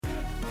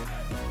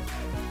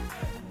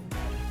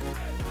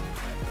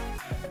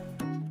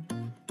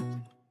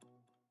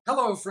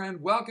Hello,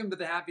 friend. Welcome to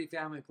the Happy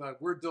Family Club.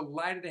 We're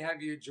delighted to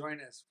have you join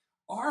us.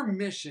 Our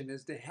mission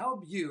is to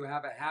help you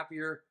have a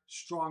happier,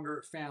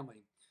 stronger family.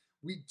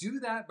 We do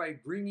that by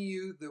bringing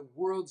you the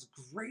world's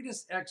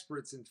greatest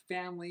experts in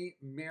family,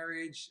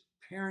 marriage,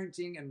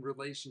 parenting, and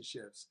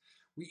relationships.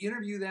 We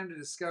interview them to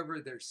discover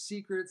their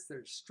secrets,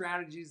 their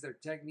strategies, their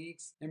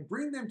techniques, and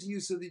bring them to you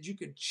so that you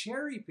can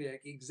cherry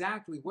pick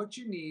exactly what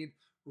you need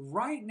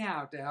right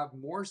now to have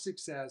more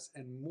success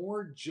and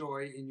more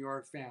joy in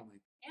your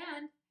family.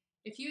 And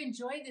if you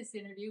enjoy this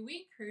interview,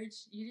 we encourage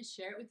you to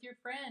share it with your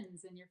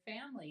friends and your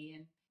family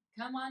and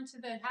come on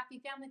to the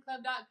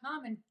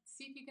happyfamilyclub.com and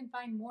see if you can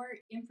find more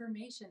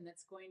information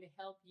that's going to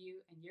help you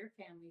and your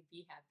family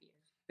be happier.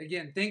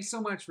 Again, thanks so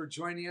much for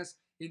joining us.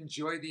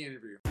 Enjoy the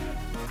interview.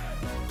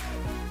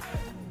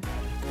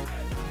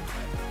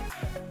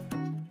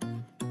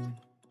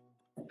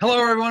 Hello,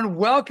 everyone.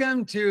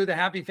 Welcome to the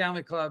Happy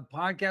Family Club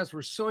podcast.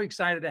 We're so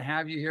excited to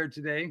have you here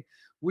today.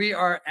 We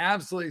are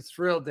absolutely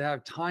thrilled to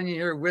have Tonja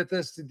here with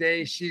us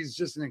today. She's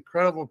just an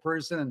incredible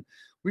person, and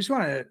we just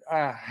want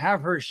to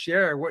have her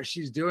share what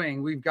she's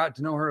doing. We've got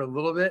to know her a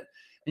little bit,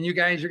 and you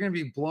guys, you're going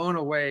to be blown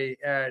away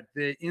at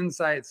the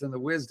insights and the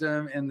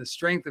wisdom and the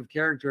strength of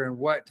character and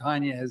what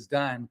Tonja has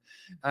done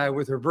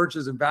with her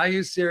Virtues and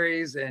Values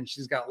series. And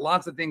she's got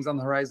lots of things on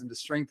the horizon to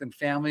strengthen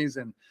families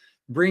and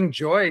bring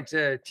joy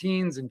to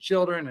teens and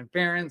children and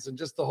parents and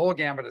just the whole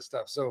gamut of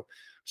stuff. So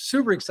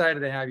super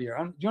excited to have you here.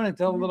 Do you want to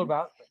tell a little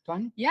about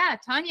Tonja? Yeah,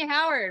 Tonja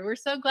Howard, we're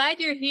so glad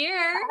you're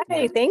here.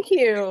 Hi, thank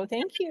you.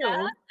 Thank you.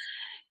 Yeah.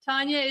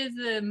 Tonja is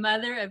the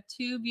mother of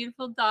two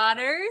beautiful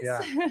daughters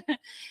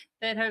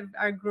that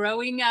are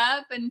growing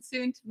up, and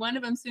soon one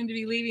of them soon to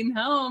be leaving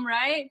home,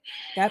 right?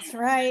 That's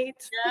right.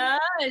 Yeah,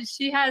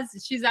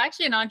 she's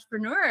actually an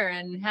entrepreneur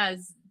and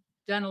has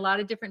done a lot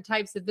of different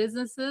types of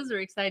businesses. We're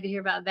excited to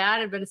hear about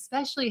that, but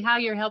especially how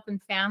you're helping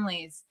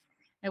families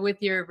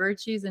with your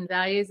virtues and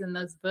values and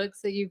those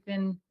books that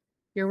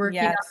you're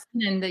working on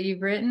and that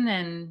you've written,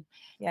 and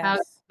how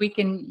we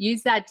can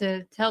use that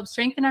to help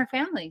strengthen our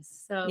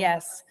families. So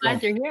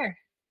glad you're here.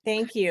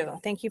 Thank you.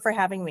 Thank you for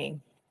having me.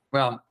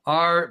 Well,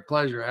 our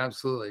pleasure.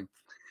 Absolutely.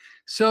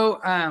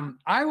 So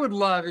I would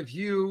love if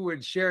you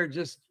would share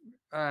just,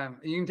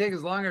 you can take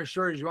as long or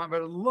short as you want,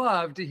 but I'd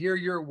love to hear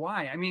your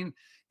why. I mean,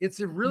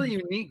 it's a really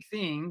unique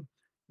thing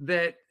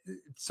that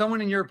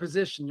someone in your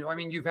position, I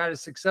mean, you've had a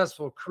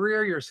successful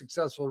career, you're a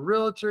successful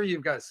realtor,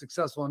 you've got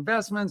successful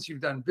investments,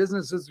 you've done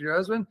businesses with your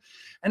husband,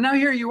 and now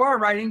here you are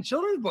writing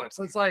children's books.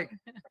 So it's like,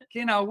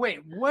 okay, now wait,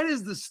 what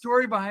is the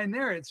story behind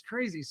there? It's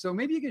crazy. So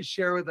maybe you could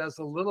share with us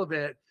a little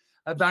bit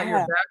about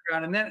your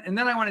background, and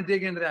then I want to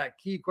dig into that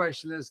key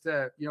question as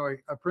to, you know,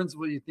 a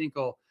principle you think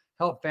will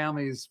help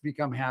families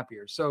become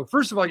happier. So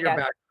first of all, your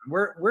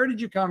background, where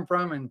did you come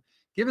from, and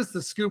give us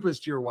the scoop as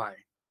to your why.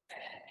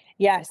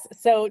 Yes.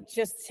 So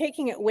just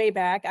taking it way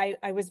back,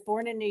 I was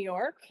born in New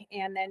York,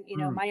 and then, you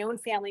know, my own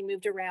family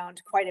moved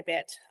around quite a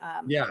bit,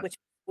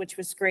 which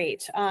was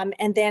great.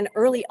 And then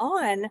early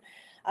on,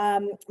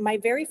 my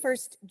very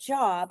first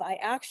job, I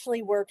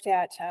actually worked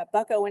at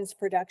Buck Owens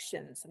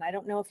Productions, and I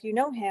don't know if you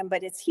know him,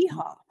 but it's Hee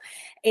Haw.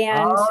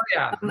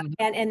 And,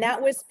 and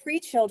that was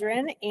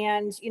pre-children.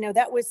 And, you know,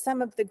 that was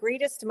some of the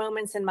greatest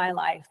moments in my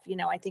life. You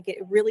know, I think it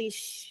really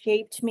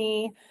shaped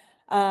me.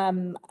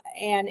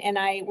 And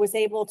I was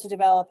able to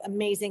develop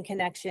amazing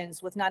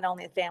connections with not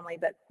only the family,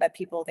 but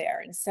people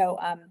there. And so,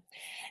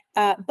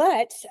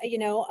 but, you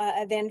know,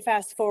 then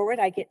fast forward,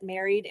 I get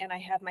married and I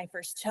have my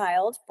first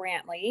child,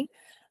 Brantley.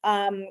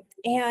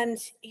 And,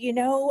 you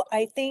know,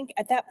 I think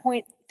at that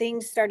point,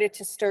 things started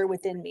to stir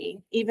within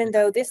me, even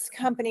though this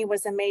company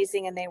was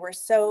amazing and they were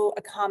so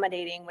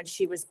accommodating when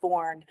she was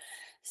born.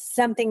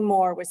 Something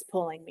more was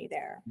pulling me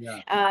there.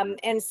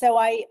 And so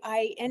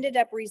I ended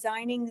up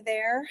resigning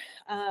there.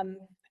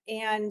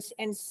 And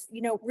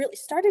you know, really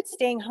started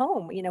staying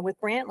home, you know, with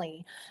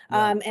Brantley.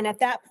 And at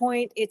that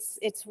point,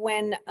 it's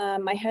when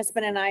my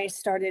husband and I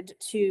started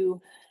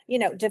to, you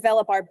know,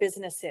 develop our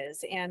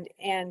businesses and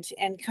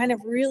kind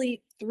of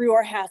really threw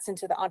our hats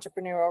into the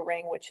entrepreneurial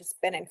ring, which has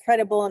been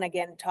incredible. And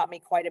again, taught me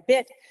quite a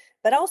bit,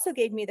 but also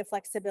gave me the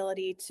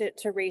flexibility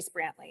to raise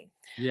Brantley.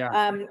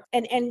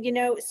 And, you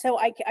know, so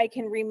I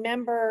can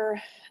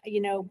remember,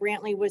 you know,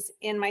 Brantley was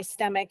in my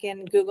stomach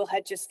and Google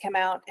had just come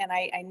out, and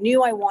I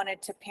knew I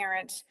wanted to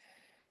parent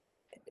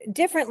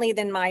differently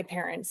than my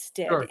parents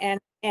did.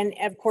 And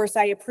of course,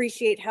 I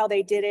appreciate how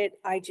they did it.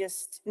 I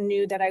just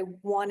knew that I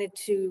wanted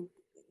to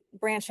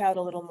branch out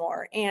a little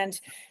more. And,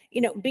 you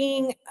know,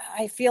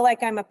 I feel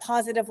like I'm a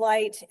positive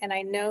light, and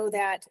I know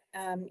that,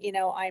 you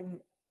know,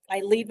 I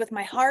lead with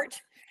my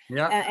heart.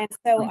 And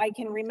so I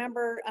can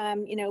remember,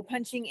 you know,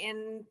 punching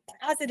in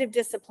positive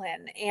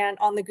discipline and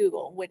on the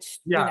Google, which,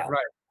 you know,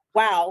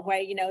 wow,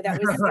 you know,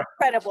 that was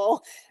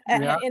incredible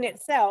in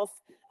itself.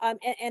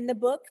 And the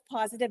book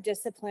Positive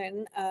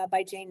Discipline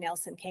by Jane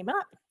Nelson came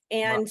up.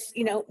 And,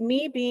 you know,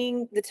 me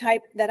being the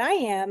type that I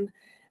am,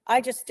 I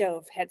just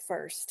dove head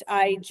first.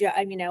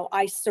 You know,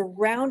 I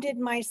surrounded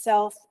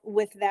myself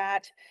with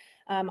that.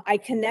 I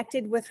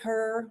connected with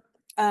her.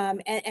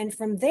 And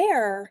from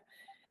there,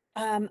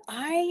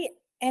 I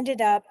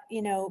ended up,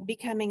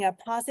 becoming a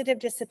positive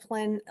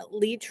discipline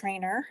lead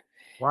trainer.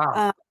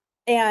 Wow.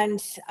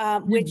 And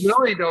which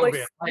really dove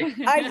was,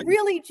 in. I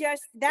really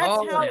just, that's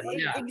how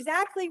yeah.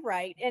 exactly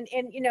right. And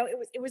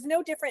it was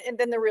no different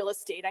than the real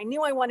estate. I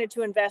knew I wanted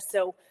to invest,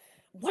 so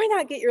why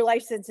not get your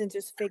license and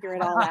just figure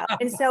it all out?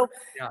 And so,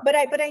 yeah.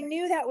 but I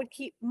knew that would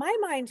keep my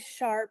mind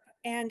sharp.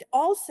 And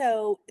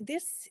also,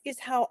 this is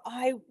how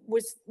I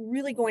was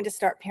really going to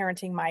start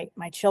parenting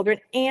my children.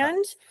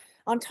 And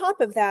on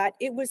top of that,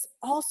 it was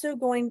also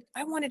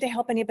I wanted to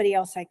help anybody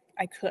else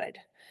I could.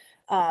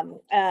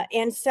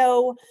 And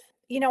so,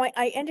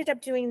 I ended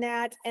up doing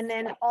that. And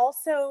then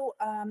also,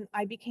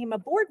 I became a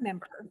board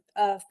member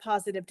of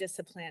Positive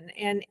Discipline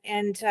and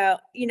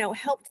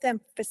helped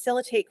them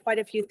facilitate quite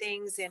a few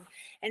things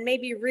and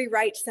maybe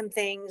rewrite some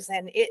things.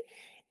 And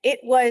it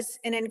was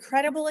an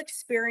incredible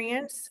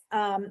experience,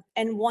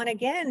 and one,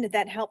 again,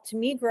 that helped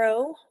me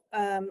grow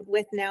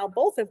with now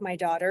both of my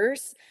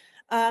daughters,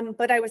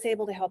 but I was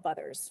able to help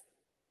others.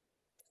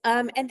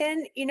 And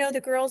then,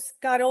 the girls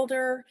got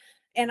older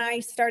and I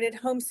started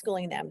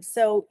homeschooling them.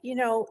 So,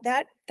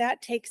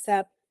 that takes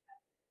up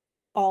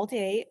all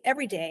day,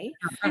 every day.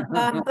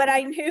 But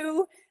I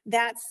knew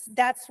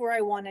that's where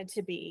I wanted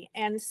to be.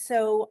 And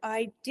so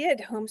I did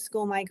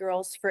homeschool my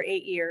girls for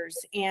 8 years.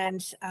 And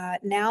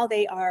now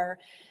they are,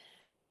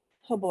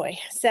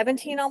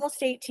 17,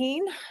 almost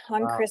 18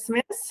 on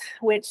Christmas,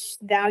 which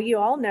now you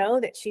all know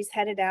that she's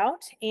headed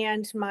out.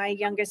 And my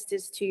youngest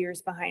is 2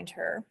 years behind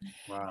her.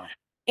 Wow.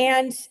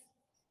 And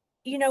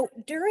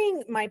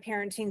during my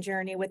parenting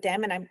journey with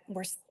them, and I'm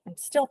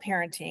still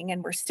parenting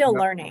and we're still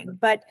learning,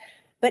 but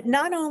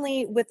not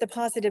only with the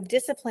positive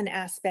discipline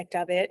aspect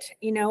of it,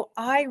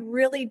 I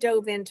really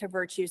dove into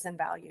virtues and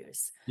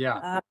values.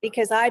 Yeah.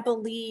 Because I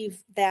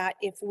believe that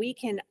if we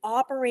can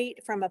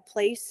operate from a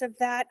place of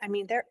that, I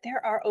mean,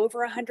 there are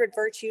over 100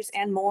 virtues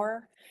and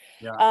more.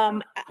 Yeah.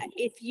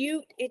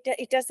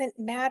 It doesn't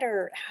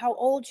matter how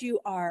old you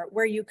are,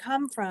 where you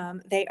come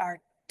from, they are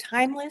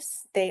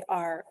timeless, they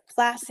are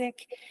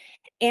classic.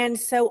 And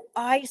so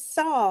I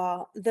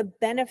saw the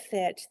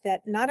benefit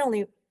that not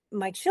only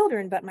my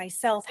children, but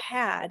myself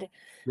had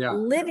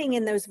living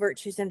in those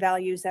virtues and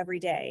values every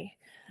day.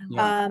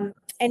 Yeah.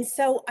 And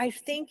so I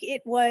think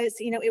it was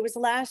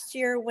last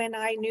year when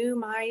I knew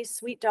my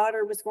sweet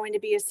daughter was going to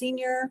be a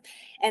senior,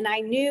 and I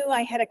knew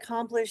I had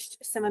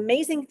accomplished some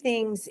amazing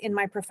things in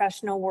my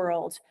professional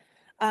world.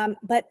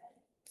 But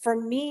for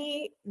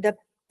me, the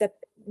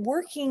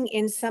working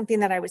in something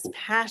that I was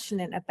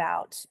passionate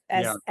about,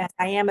 as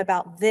I am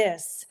about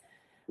this,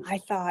 I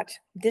thought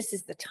this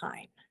is the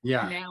time.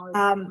 Yeah.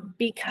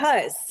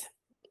 Because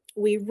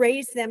we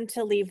raised them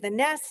to leave the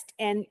nest,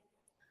 and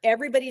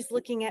everybody's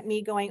looking at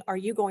me going, are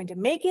you going to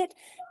make it?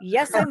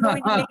 Yes, I'm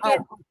going to make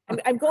it.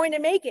 I'm going to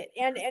make it.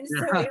 And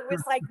so it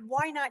was like,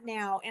 why not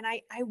now? And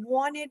I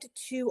wanted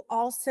to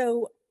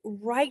also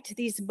write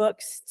these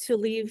books to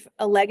leave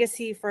a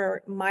legacy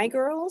for my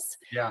girls.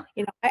 Yeah.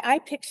 I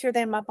picture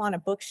them up on a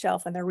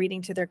bookshelf and they're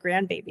reading to their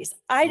grandbabies.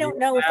 I don't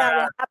know if that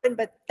will happen,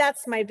 but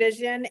that's my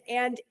vision.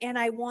 And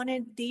I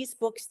wanted these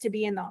books to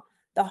be in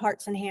the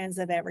hearts and hands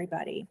of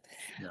everybody.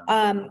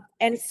 Yeah.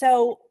 And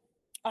so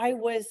I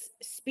was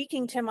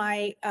speaking to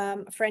my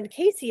friend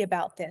Casey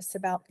about this,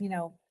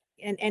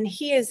 and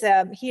he is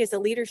a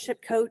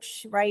leadership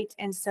coach, right?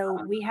 And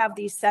so we have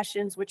these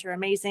sessions, which are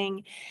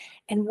amazing.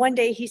 And one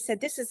day he said,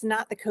 this is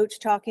not the coach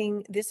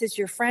talking. This is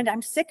your friend.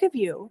 I'm sick of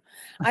you.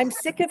 I'm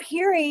sick of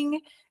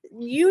hearing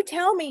you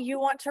tell me you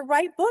want to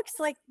write books.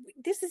 Like,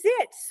 this is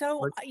it.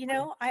 So,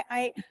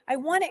 I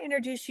want to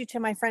introduce you to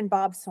my friend,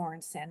 Bob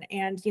Sorensen.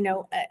 And,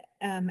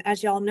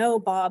 as y'all know,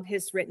 Bob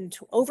has written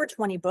over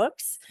 20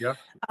 books. Yeah.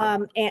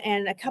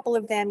 And a couple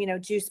of them,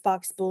 Juice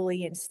Box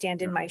Bully and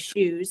Stand in My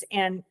Shoes.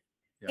 And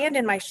Stand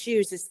in My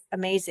Shoes is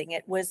amazing.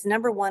 It was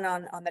number one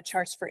on the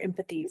charts for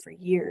empathy for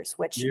years,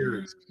 which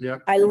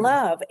I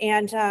love.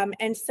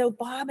 And so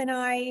Bob and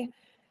I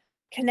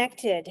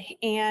connected,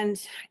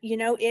 and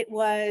it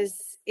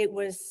was a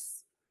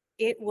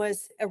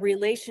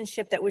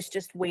relationship that was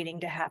just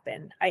waiting to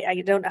happen.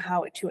 I don't know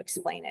how to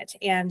explain it.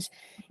 And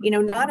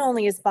not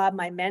only is Bob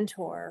my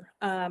mentor,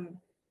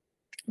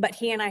 but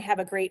he and I have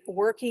a great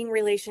working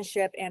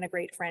relationship and a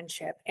great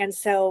friendship. And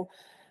so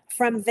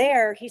from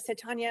there, he said,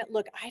 Tonja,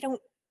 look,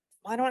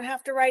 I don't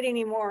have to write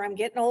anymore. I'm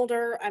getting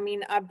older. I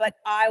mean, but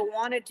I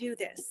want to do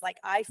this. Like,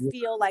 I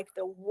feel like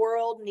the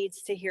world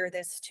needs to hear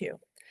this too.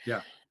 Yeah.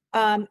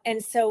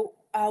 And so,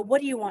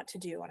 what do you want to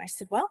do? And I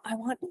said, well, I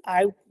want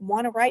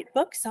to write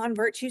books on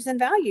virtues and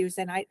values.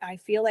 And I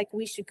feel like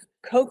we should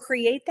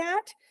co-create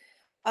that.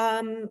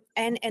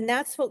 And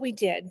that's what we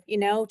did,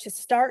 to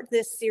start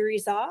this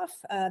series off,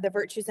 the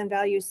Virtues and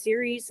Values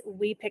series.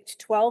 We picked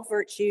 12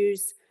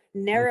 virtues,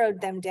 narrowed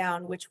them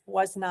down, which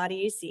was not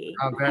easy.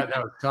 I bet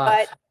that was tough.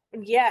 But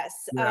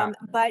yes,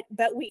 but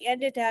we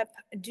ended up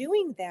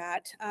doing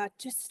that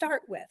to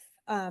start with.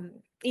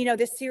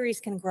 This series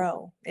can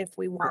grow if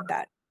we want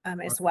that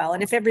as well,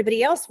 and if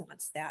everybody else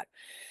wants that.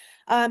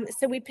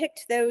 So we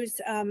picked those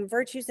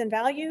virtues and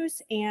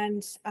values,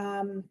 and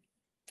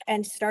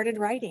and started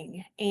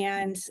writing.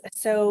 And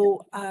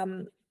so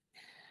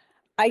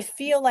I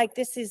feel like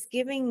this is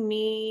giving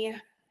me,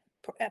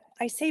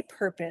 I say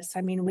purpose.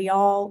 I mean, we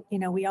all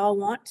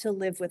want to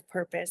live with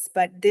purpose,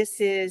 but this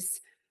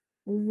is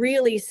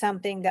really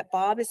something that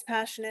Bob is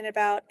passionate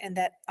about and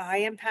that I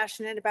am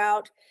passionate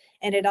about.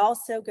 And it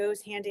also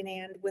goes hand in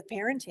hand with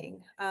parenting,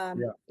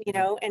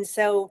 and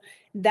so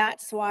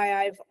that's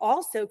why I've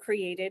also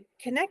created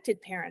Connected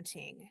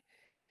Parenting.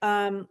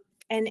 And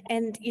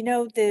it's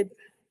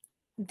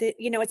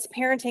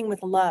parenting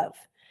with love.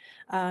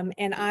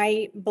 And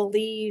I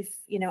believe,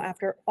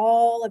 after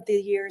all of the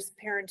years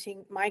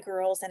parenting my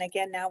girls, and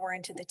again, now we're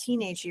into the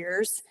teenage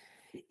years,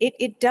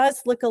 it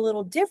does look a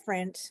little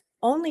different,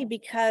 only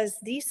because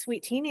these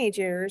sweet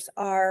teenagers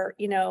are,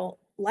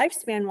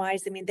 lifespan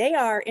wise, I mean, they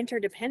are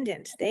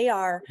interdependent. They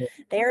are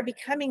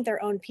becoming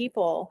their own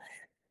people.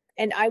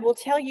 And I will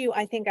tell you,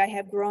 I think I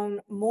have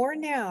grown more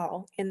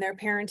now in their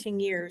parenting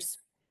years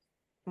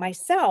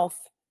myself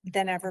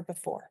than ever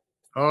before.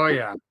 Oh,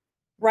 yeah.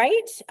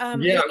 Right?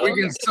 Yeah, we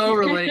can so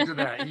relate to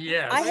that.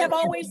 Yes. I have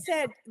always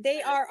said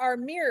they are our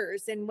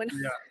mirrors. And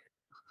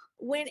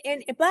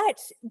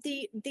but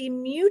the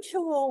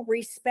mutual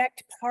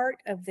respect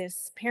part of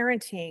this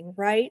parenting,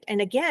 right?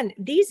 And again,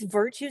 these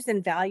virtues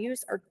and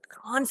values are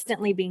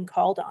constantly being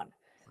called on.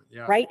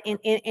 Yeah. Right?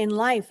 In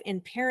life,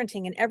 in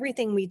parenting, and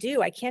everything we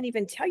do. I can't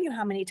even tell you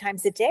how many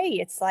times a day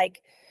it's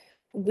like,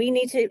 we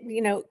need to,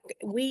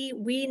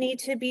 we need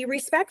to be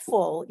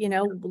respectful,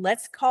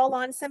 let's call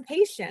on some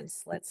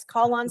patience. Let's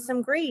call on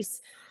some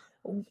grace.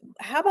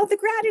 How about the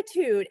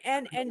gratitude?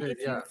 And if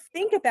you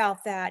think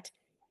about that,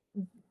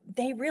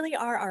 they really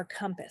are our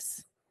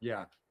compass.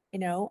 Yeah.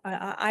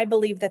 I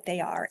believe that they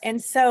are. And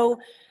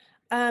so,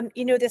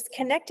 this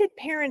connected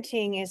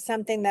parenting is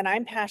something that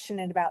I'm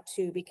passionate about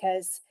too,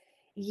 because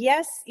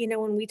yes,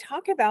 when we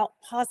talk about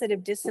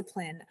positive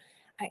discipline,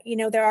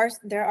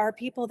 there are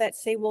people that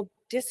say, well,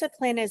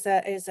 discipline is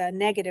a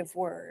negative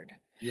word.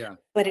 Yeah.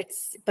 But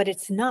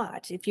it's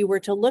not. If you were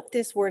to look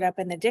this word up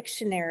in the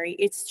dictionary,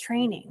 it's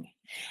training.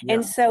 Yeah.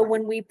 And so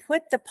when we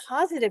put the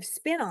positive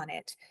spin on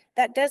it,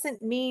 that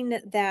doesn't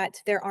mean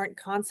that there aren't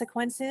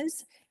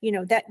consequences.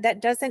 That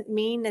doesn't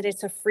mean that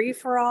it's a free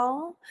for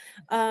all.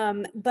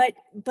 But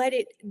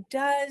it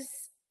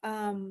does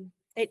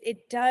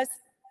it does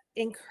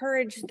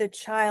encourage the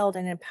child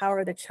and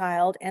empower the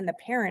child and the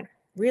parent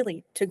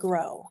really to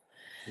grow.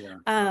 Yeah.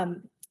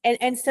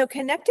 And so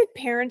connected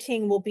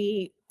parenting will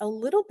be a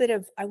little bit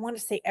of, I want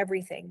to say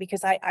everything,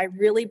 because I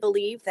really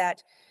believe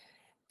that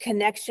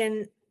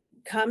connection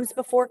comes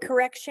before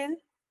correction.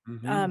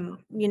 Mm-hmm.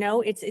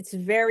 It's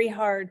very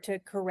hard to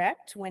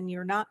correct when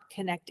you're not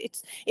connected.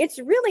 It's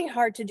really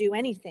hard to do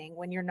anything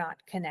when you're not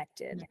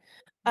connected.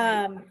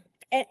 Right.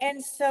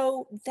 And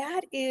so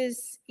that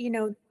is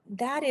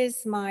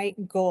my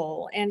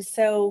goal. And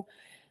so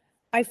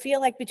I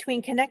feel like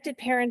between connected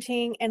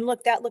parenting and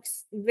that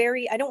looks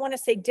very, I don't want to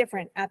say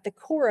different. At the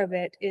core of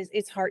it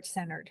it's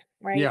heart-centered,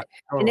 right? Yeah,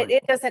 totally. And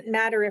it doesn't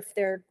matter if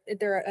they're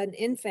an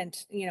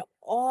infant,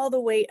 all the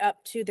way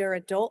up to their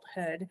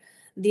adulthood.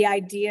 The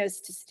idea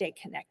is to stay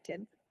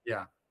connected.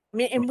 Yeah. I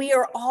mean, and we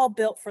are all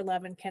built for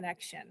love and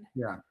connection.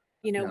 Yeah.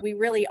 We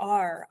really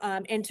are.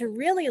 And to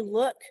really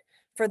look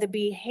for the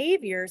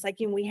behaviors, like,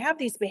 we have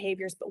these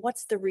behaviors, but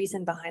what's the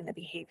reason behind the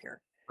behavior?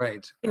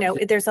 Right.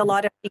 There's a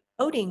lot of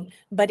decoding,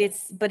 but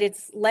it's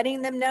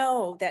letting them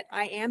know that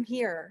I am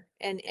here,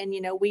 and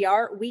we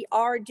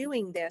are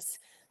doing this.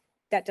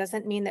 That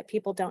doesn't mean that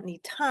people don't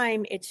need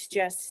time. It's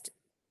just,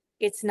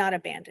 it's not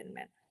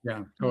abandonment.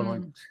 Yeah, totally.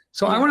 Mm.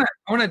 So yeah.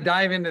 I want to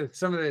dive into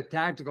some of the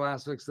tactical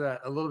aspects of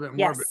that a little bit more.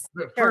 Yes,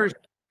 but first,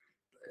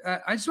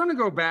 I just want to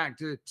go back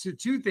to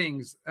two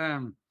things.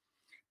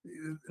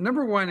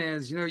 Number one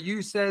is,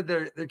 you said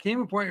there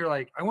came a point you're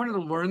like, I wanted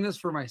to learn this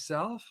for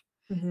myself.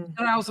 Mm-hmm.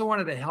 And I also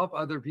wanted to help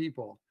other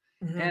people.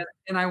 Mm-hmm.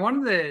 And I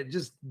wanted to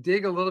just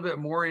dig a little bit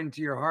more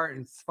into your heart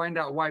and find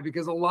out why,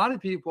 because a lot of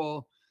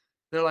people,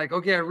 they're like,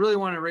 okay, I really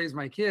want to raise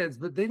my kids,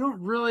 but they don't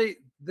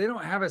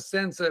have a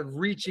sense of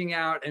reaching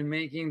out and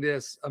making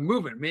this a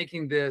movement,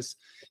 making this,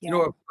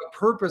 a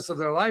purpose of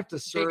their life to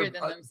serve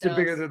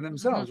bigger than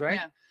themselves. Mm-hmm. Right.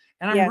 Yeah.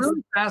 And I'm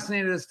really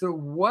fascinated as to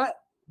what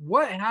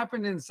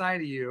happened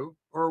inside of you,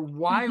 or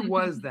why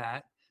was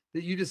that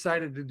you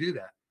decided to do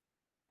that?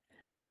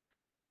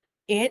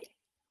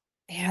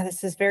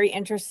 This is very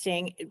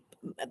interesting.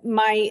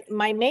 My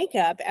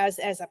makeup as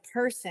a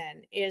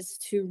person is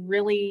to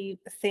really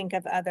think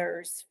of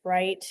others,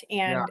 right?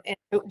 And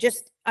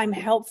just, I'm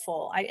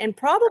helpful. And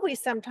probably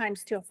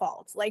sometimes to a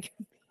fault. Like,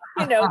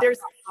 there's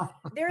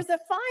a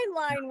fine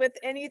line with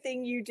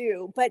anything you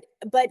do, but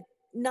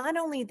not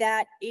only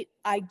that,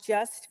 I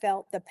just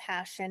felt the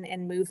passion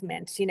and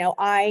movement.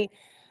 I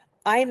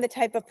am the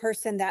type of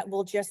person that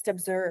will just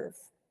observe.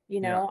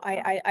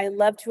 I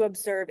love to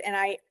observe, and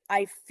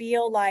I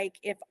feel like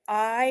if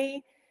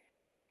I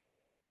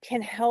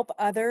can help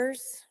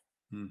others,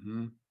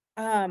 mm-hmm.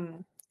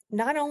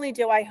 Not only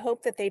do I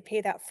hope that they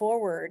pay that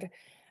forward,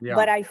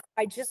 but I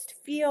just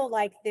feel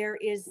like there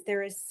is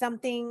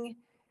something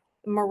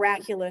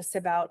miraculous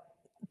about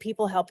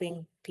people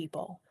helping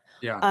people.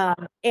 Yeah.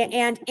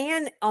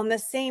 And on the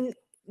same,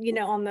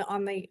 on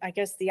the, I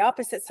guess the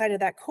opposite side of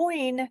that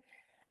coin,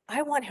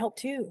 I want help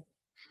too.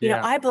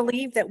 I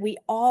believe that we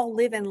all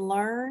live and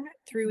learn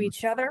through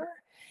each other.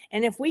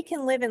 And if we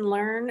can live and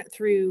learn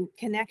through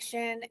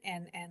connection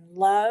and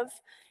love,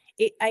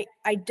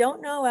 I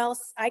don't know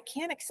else. I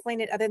can't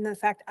explain it other than the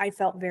fact I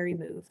felt very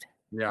moved.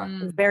 Yeah.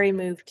 Very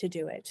moved to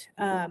do it.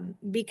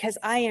 Because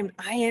I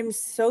am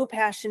so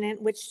passionate,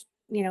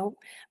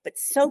 but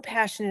so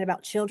passionate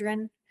about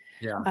children,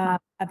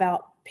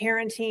 about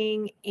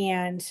parenting.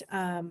 And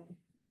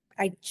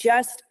I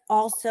just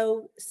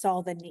also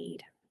saw the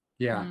need.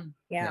 Yeah.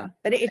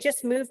 But it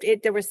just moved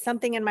it. There was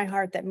something in my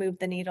heart that moved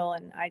the needle,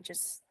 and I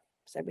just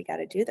said, we got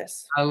to do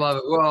this. I love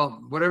it.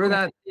 Well, whatever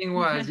that thing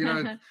was,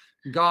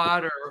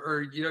 God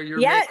or your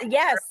yes.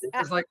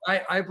 It's like,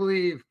 I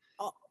believe.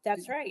 Oh,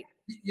 that's right.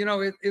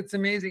 It's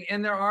amazing.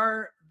 And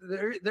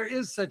there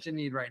is such a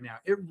need right now.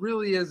 It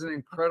really is an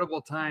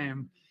incredible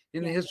time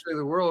in the history of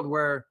the world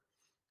where,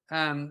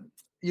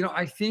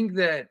 I think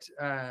that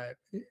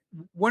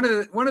one of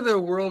the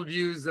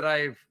worldviews that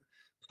I've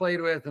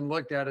played with and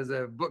looked at is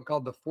a book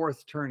called The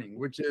Fourth Turning,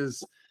 which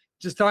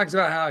just talks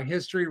about how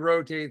history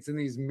rotates in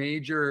these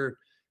major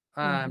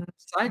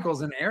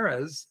cycles and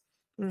eras.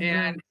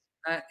 And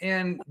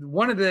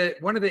one of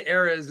the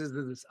eras is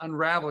this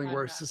unraveling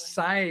where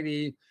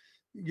society,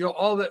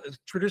 all the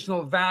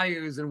traditional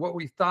values and what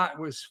we thought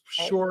was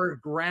sure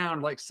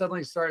ground, like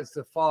suddenly starts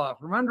to fall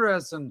out from under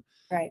us, and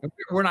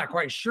we're not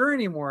quite sure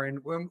anymore.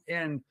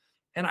 And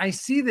I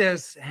see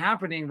this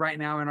happening right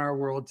now in our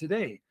world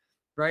today.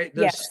 Right?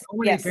 There's so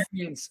many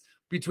variants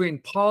between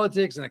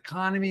politics and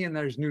economy, and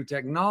there's new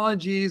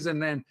technologies. And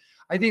then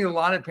I think a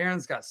lot of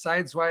parents got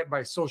sideswiped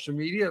by social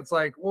media. It's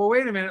like, well,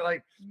 wait a minute.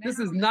 Like, this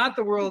is not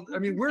the world. I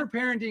mean, we're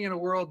parenting in a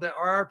world that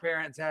our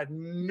parents had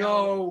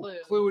no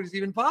clue it was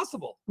even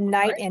possible.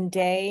 Night and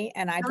day.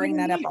 And I bring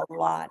that up a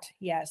lot.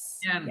 Yes.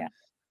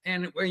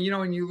 And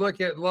when you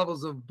look at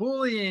levels of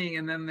bullying,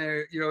 and then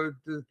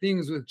the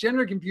things with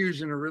gender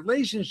confusion or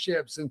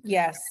relationships, and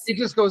it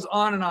just goes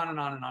on and on and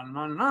on and on and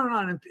on and on and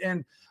on.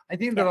 And I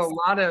think that a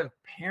lot of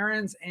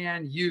parents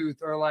and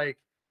youth are like,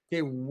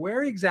 okay,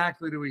 where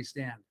exactly do we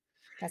stand?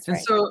 That's right.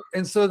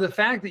 And so the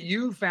fact that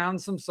you found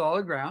some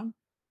solid ground,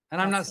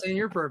 and I'm not saying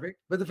you're perfect,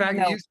 but the fact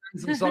that you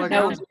found some solid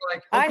ground,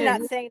 like, okay, I'm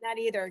not saying that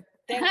either.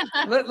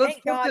 Let's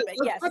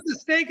put the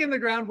stake in the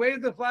ground,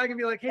 wave the flag, and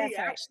be like, hey,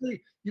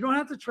 actually, you don't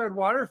have to tread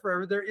water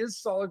forever. There is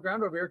solid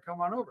ground over here. Come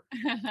on over.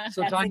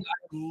 So Tonja,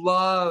 I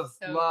love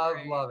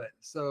it.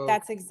 So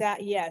that's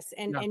yes.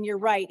 And you're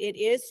right. It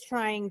is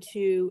trying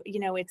to,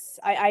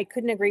 I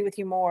couldn't agree with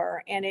you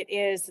more. And it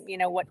is,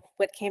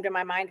 what came to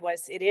my mind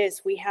was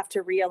we have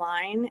to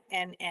realign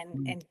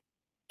and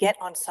get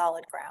on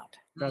solid ground.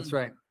 That's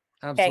right.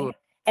 Absolutely.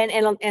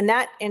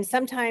 Okay. And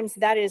sometimes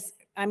that is,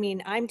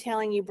 I'm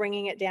telling you,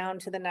 bringing it down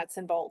to the nuts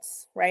and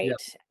bolts, right? Yep,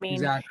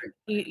 exactly.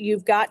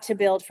 You've got to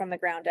build from the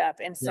ground up.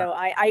 And so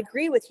I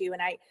agree with you.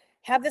 And I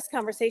have this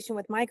conversation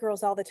with my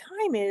girls all the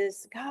time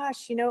is,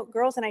 gosh,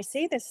 girls, and I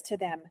say this to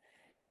them,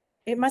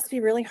 it must be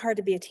really hard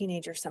to be a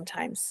teenager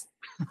sometimes,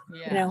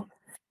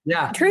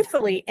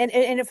 truthfully. And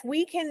if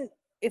we can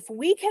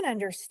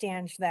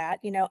understand that,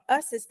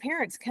 us as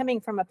parents coming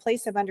from a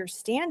place of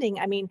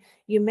understanding,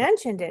 you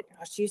mentioned it,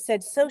 you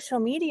said social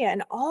media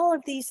and all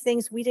of these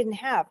things we didn't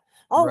have.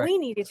 All we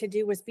needed to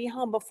do was be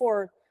home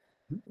before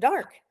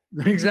dark.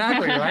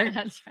 Exactly, right?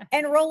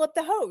 And roll up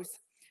the hose.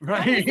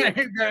 Right.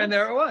 And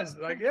there it was.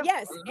 Like,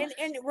 yes,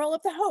 and roll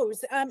up the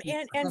hose.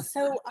 And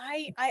so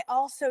I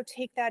also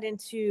take that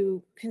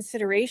into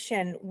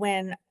consideration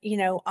when,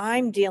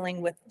 I'm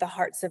dealing with the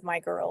hearts of my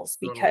girls,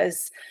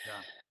 because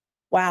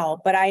wow.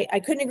 But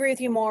I couldn't agree with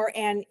you more.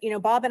 And,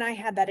 Bob and I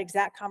had that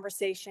exact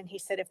conversation. He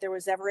said, if there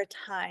was ever a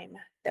time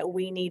that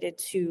we needed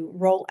to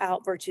roll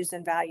out virtues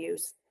and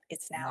values,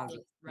 it's now.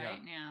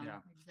 Right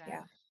now.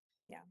 Exactly.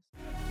 Yeah.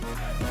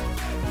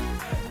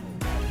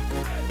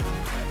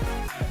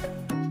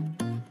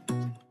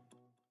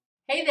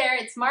 Hey there,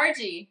 it's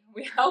Margie.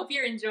 We hope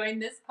you're enjoying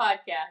this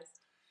podcast.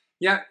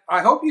 Yeah,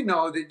 I hope you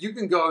know that you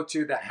can go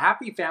to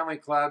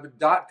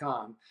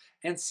thehappyfamilyclub.com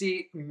and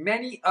see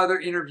many other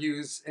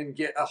interviews and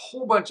get a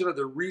whole bunch of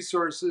other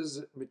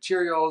resources,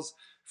 materials,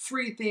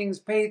 free things,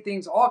 paid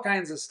things, all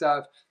kinds of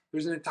stuff.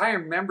 There's an entire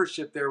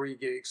membership there where you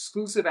get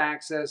exclusive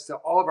access to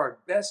all of our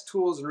best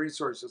tools and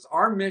resources.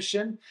 Our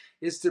mission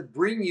is to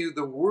bring you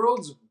the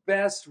world's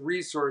best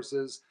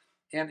resources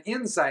and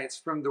insights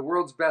from the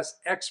world's best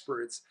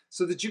experts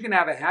so that you can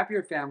have a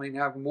happier family and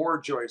have more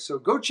joy. So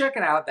go check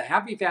it out,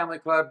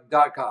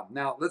 thehappyfamilyclub.com.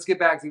 Now, let's get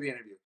back to the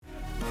interview.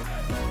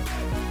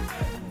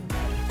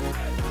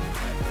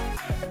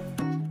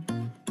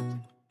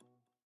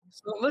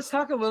 So let's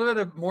talk a little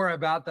bit more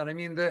about that. I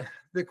mean, the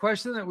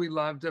question that we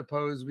love to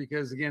pose,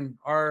 because again,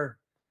 our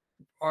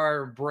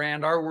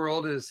brand, our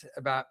world is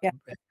about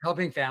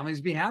helping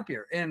families be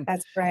happier. And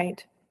that's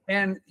right.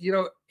 And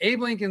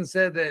Abe Lincoln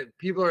said that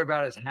people are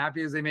about as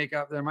happy as they make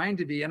up their mind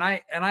to be. And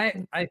I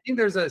think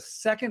there's a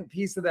second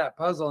piece of that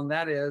puzzle, and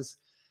that is,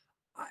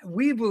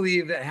 we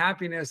believe that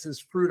happiness is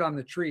fruit on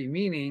the tree,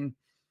 meaning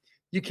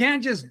you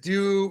can't just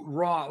do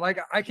wrong. Like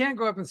I can't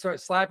go up and start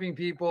slapping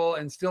people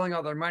and stealing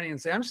all their money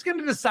and say, I'm just going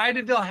to decide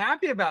to feel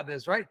happy about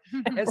this, right?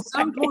 At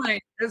some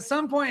point,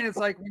 it's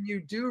like when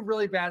you do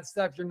really bad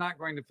stuff, you're not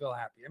going to feel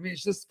happy. I mean,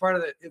 it's just part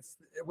of it. It's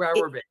where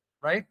we're based,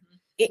 right?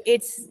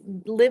 It's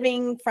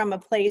living from a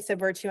place of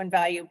virtue and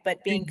value,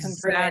 but being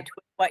congruent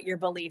with what your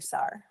beliefs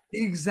are.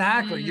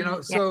 Exactly. You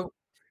know, so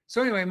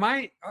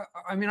anyway,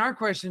 our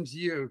question to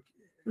you,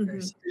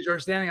 as you're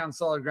standing on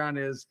solid ground,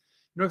 is,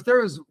 you know, if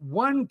there was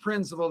one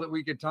principle that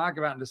we could talk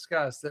about and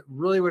discuss that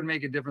really would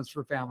make a difference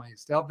for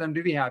families to help them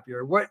to be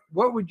happier, what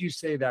would you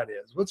say that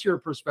is? What's your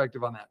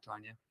perspective on that,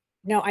 Tonja?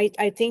 No,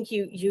 I think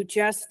you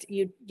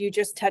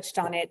just touched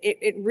on it.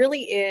 It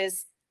really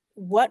is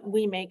what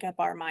we make up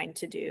our mind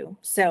to do.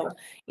 So,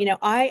 you know,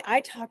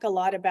 I talk a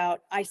lot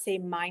about, I say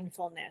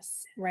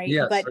mindfulness, right?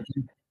 Yes.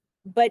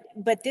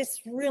 But this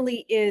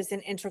really is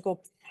an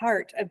integral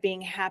part of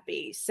being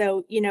happy.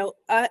 So, you know,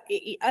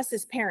 us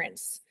as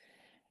parents,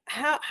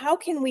 how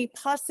can we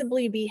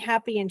possibly be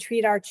happy and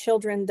treat our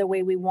children the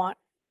way we want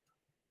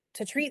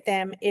to treat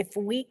them if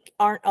we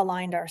aren't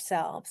aligned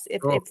ourselves?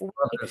 If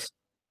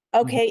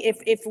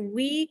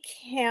we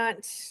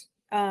can't,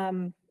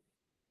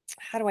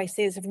 how do I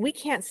say this? If we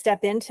can't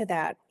step into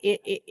that,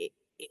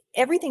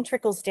 everything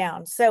trickles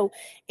down. So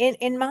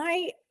in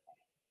my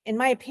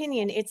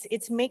opinion,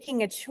 it's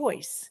making a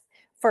choice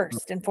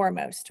first and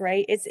foremost,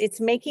 right?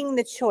 It's making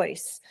the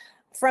choice.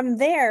 From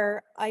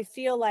there, I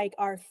feel like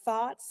our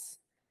thoughts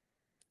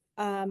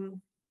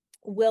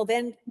will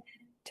then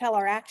tell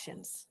our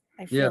actions.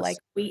 I feel like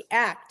we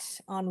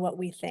act on what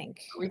we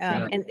think.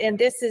 And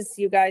this is,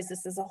 you guys,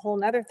 this is a whole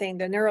nother thing,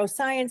 the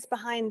neuroscience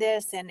behind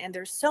this. And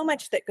there's so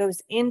much that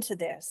goes into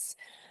this.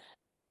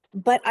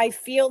 But I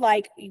feel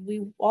like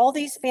all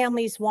these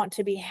families want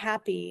to be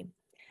happy,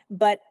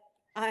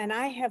 and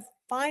I have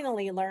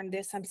finally learned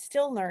this, I'm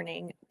still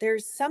learning,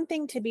 there's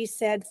something to be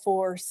said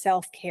for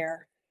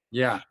self-care.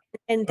 Yeah.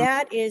 And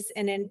that is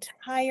an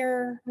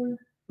entire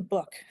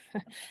book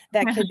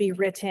that could be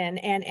written.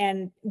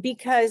 And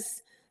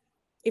because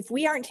if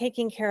we aren't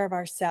taking care of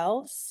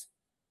ourselves,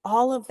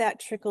 all of that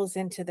trickles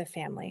into the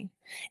family.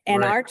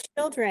 And our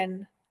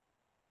children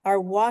are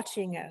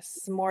watching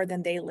us more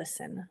than they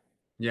listen.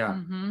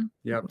 Yeah.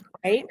 Yep.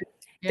 Right?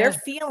 Yeah.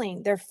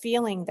 They're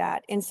feeling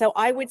that. And so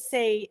I would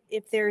say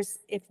if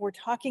we're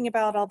talking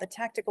about all the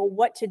tactical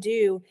what to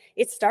do,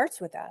 it starts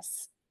with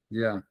us.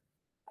 Yeah.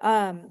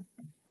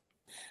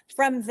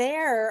 From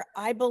there,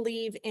 I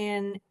believe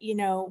in, you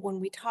know, when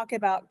we talk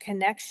about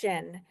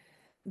connection,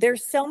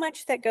 there's so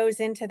much that goes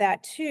into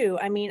that too.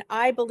 I mean,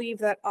 I believe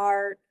that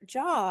our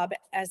job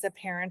as a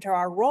parent, or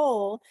our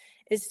role,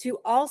 is to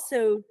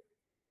also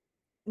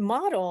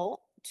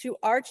model to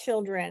our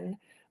children,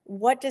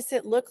 what does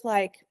it look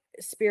like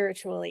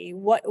spiritually?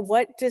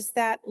 What does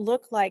that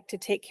look like to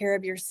take care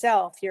of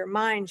yourself, your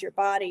mind, your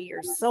body,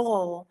 your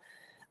soul?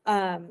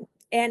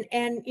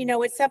 And you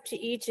know, it's up to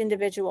each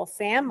individual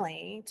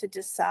family to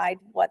decide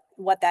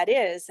what that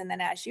is. And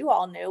then, as you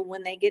all know,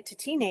 when they get to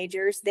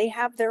teenagers, they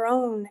have their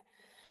own,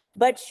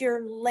 but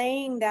you're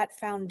laying that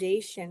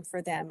foundation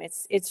for them.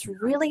 It's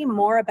really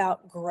more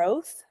about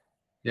growth.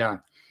 Yeah.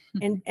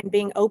 And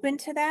being open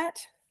to that.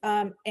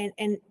 And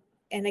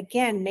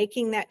again,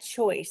 making that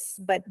choice.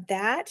 But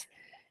that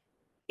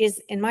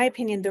is, in my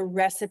opinion, the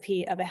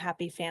recipe of a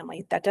happy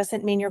family. That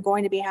doesn't mean you're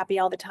going to be happy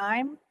all the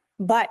time,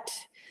 but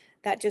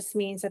that just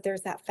means that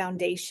there's that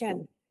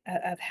foundation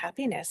of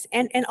happiness,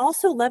 and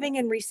also loving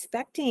and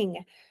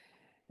respecting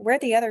where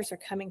the others are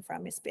coming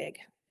from is big,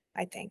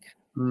 I think.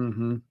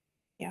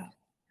 Yeah.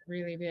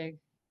 Really big.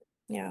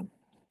 Yeah.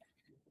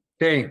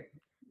 Hey,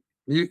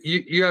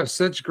 you have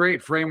such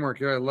great framework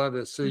here. I love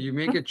this. So you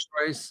make a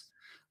choice.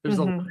 There's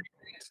a lot of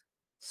things: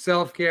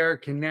 self-care,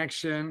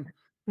 connection,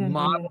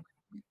 modeling,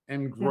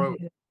 and growth,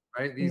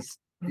 right? These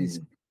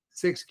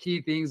 6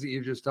 key things that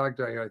you've just talked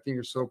about here, I think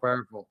are so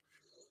powerful.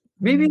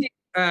 Maybe,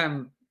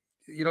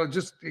 you know,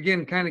 just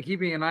again, kind of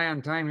keeping an eye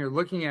on time here,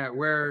 looking at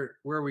where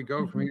we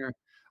go from here.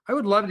 I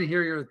would love to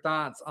hear your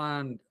thoughts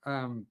on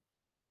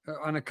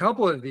a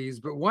couple of these,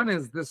 but one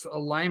is this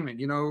alignment.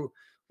 You know,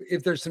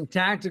 if there's some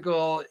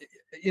tactical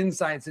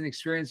insights and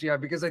experience you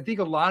have, because I think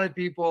a lot of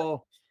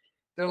people,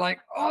 they're like,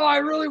 oh, I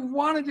really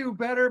want to do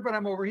better, but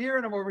I'm over here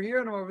and I'm over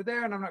here and I'm over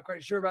there, and I'm not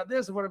quite sure about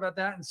this and what about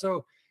that. And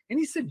so,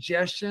 any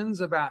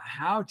suggestions about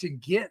how to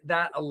get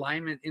that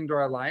alignment into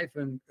our life,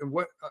 and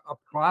what a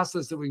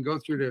process that we can go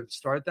through to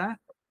start that?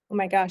 Oh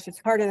my gosh, it's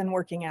harder than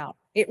working out.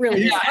 It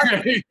really is.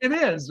 It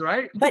is,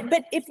 right? But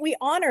if we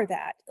honor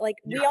that, like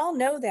we all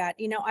know that,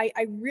 you know,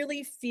 I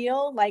really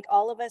feel like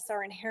all of us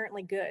are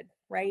inherently good,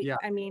 right? Yeah.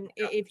 I mean,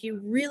 if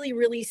you really,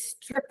 really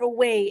strip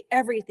away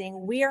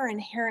everything, we are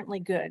inherently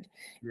good.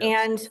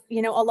 Yes. And,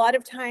 you know, a lot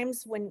of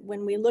times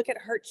when we look at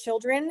hurt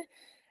children,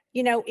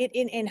 you know,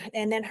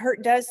 and then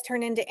hurt does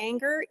turn into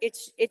anger.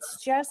 It's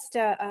just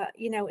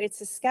you know,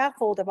 it's a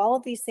scaffold of all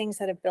of these things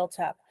that have built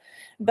up.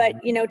 But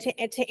you know,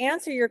 to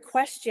answer your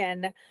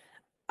question,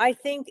 I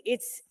think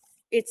it's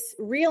it's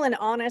real and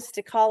honest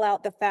to call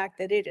out the fact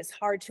that it is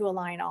hard to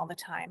align all the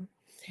time.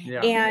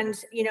 Yeah. And,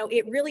 you know,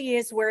 it really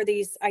is where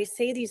I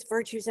say these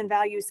virtues and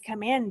values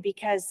come in,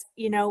 because,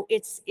 you know,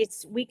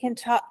 we can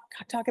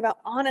talk about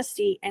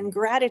honesty and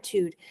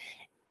gratitude.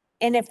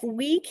 And if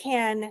we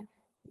can,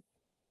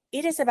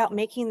 it is about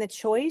making the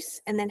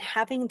choice and then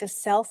having the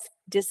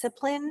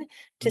self-discipline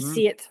to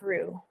see it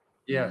through.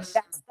 Yes.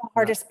 That's the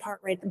hardest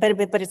part, right?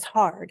 But it's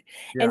hard.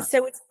 Yeah. And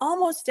so it's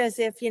almost as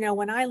if, you know,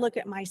 when I look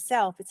at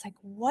myself, it's like,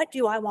 what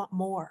do I want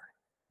more?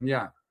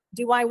 Yeah.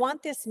 Do I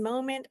want this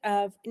moment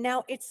of,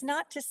 now it's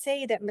not to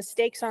say that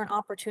mistakes aren't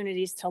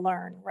opportunities to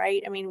learn,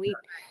 right? I mean,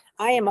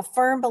 I am a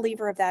firm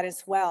believer of that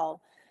as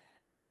well,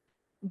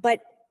 but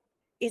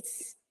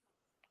it's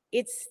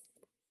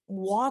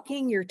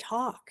walking your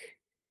talk.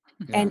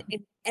 And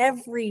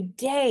every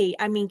day,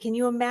 I mean, can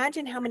you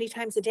imagine how many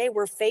times a day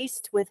we're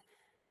faced with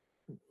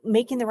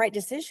making the right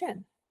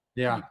decision?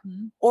 Yeah.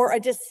 Or a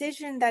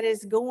decision that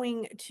is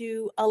going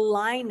to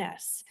align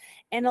us.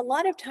 And a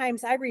lot of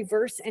times I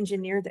reverse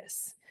engineer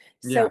this.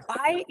 So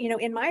you know,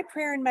 in my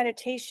prayer and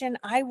meditation,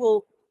 I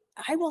will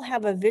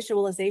have a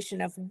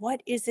visualization of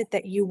what is it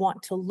that you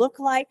want to look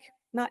like,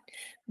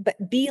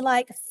 but be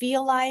like,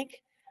 feel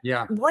like.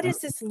 Yeah. What does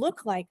this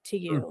look like to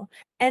you?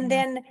 And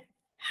then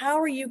how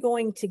are you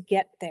going to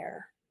get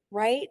there?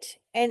 Right.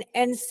 And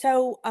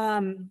so,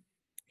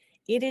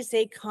 it is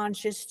a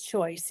conscious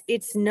choice.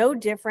 It's no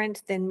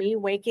different than me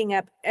waking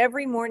up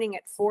every morning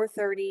at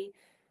 4:30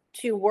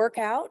 to work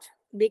out,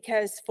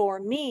 because for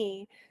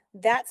me,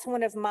 that's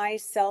one of my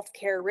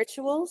self-care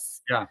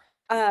rituals. Yeah.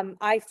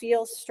 I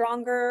feel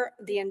stronger,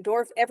 the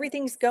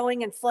everything's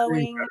going and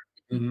flowing,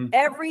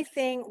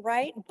 everything,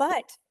 right?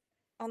 But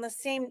on the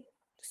same,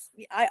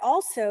 I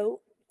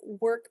also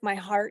work my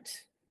heart,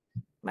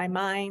 my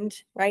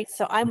mind, right?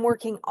 So I'm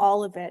working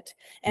all of it.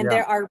 And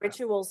there are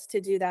rituals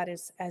to do that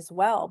as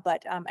well.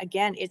 But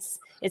again, it's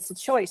a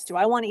choice. Do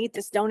I want to eat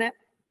this donut?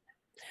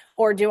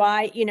 Or do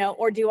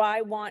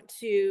I want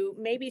to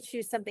maybe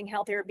choose something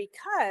healthier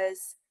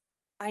because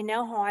I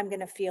know how I'm going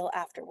to feel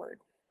afterward?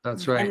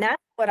 That's right. And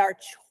that's what our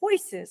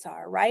choices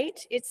are, right?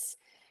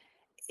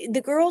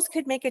 The girls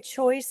could make a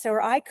choice,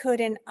 or I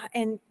could,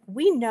 and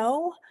we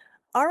know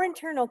our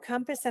internal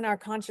compass and our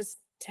conscious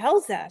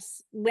tells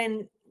us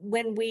when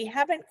we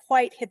haven't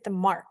quite hit the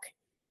mark.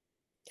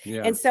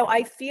 Yeah. And so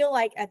I feel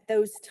like at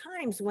those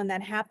times when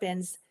that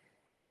happens,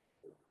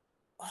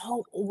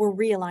 we're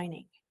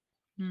realigning.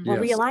 We're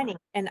realigning.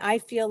 And I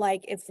feel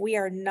like if we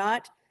are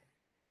not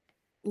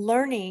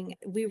learning,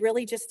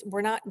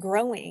 we're not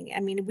growing. I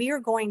mean, we are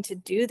going to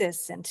do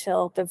this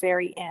until the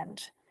very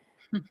end.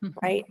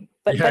 Right.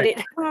 But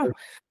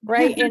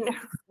right. And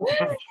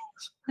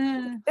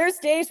there's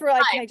days where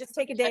can I just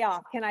take a day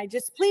off? Can I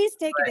just please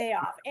take a day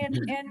off?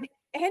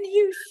 And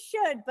you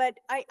should, but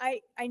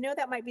I know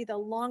that might be the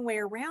long way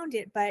around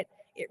it, but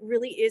it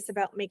really is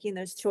about making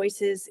those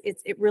choices.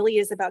 It really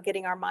is about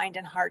getting our mind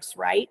and hearts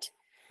right.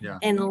 Yeah.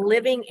 And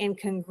living in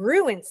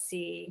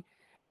congruency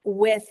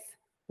with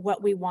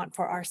what we want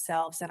for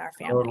ourselves and our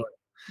family.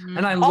 Totally.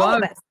 And I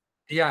love it.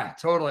 Yeah,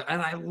 totally.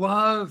 And I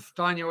love,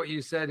 Tonja, what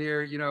you said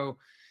here. You know,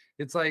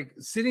 it's like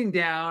sitting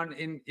down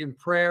in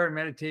prayer and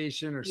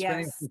meditation, or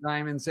spending some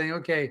time and saying,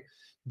 okay,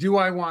 do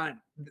I want,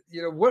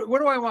 what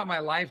do I want my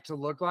life to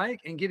look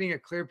like, and getting a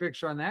clear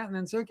picture on that. And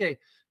then say, okay,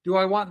 do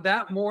I want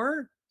that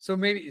more? So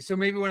maybe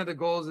one of the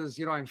goals is,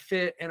 I'm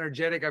fit,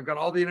 energetic. I've got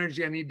all the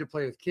energy I need to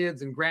play with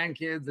kids and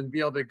grandkids and be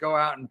able to go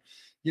out and,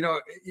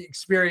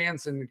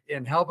 experience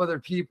and help other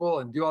people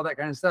and do all that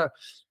kind of stuff.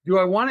 Do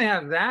I want to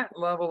have that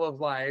level of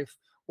life?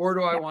 Or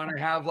do I want to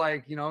have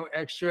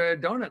extra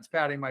donuts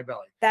padding my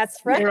belly? That's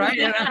right. Right.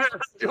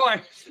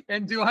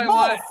 And do I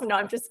want? No,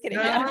 I'm just kidding.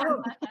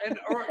 And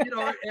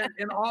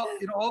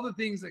all the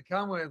things that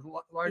come with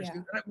large.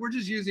 We're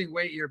just using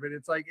weight here, but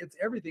it's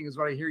everything is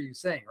what I hear you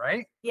saying,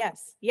 right?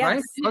 Yes.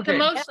 Right? Okay.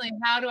 Emotionally,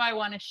 how do I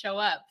want to show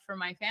up for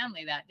my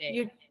family that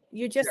day?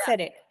 You just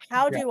said it.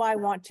 How do I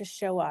want to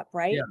show up,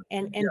 right? Yeah.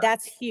 And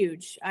that's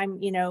huge.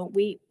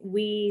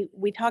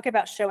 We talk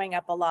about showing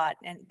up a lot,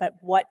 but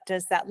what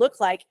does that look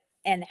like?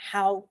 And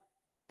how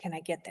can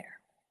I get there?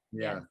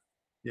 Yeah.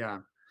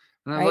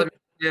 And I love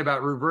the idea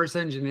about reverse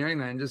engineering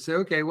that, and just say,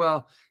 okay,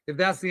 well, if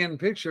that's the end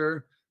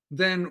picture,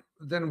 then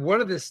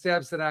what are the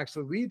steps that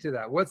actually lead to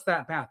that? What's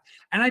that path?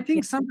 And I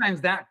think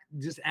sometimes that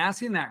just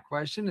asking that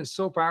question is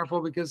so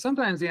powerful, because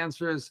sometimes the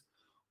answer is,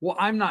 well,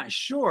 I'm not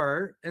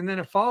sure. And then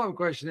a follow-up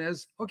question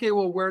is, okay,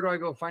 well, where do I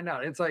go find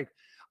out? It's like,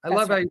 I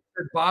love how you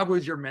said Bob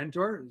was your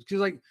mentor.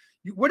 Because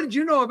what did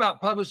you know about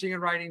publishing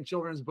and writing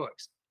children's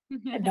books?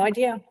 I had no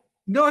idea.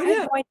 No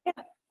idea.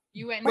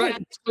 You went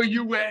so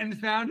you went and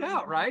found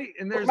out, right?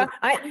 And there's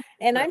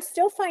I'm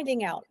still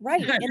finding out,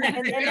 right? And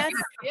that's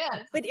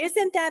but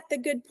isn't that the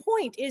good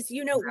point? Is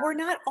we're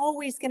not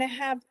always going to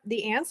have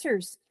the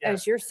answers,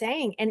 as you're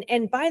saying.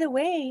 And by the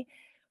way,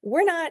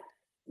 we're not.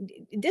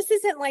 This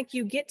isn't like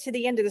you get to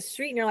the end of the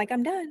street and you're like,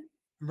 I'm done.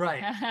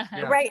 Right.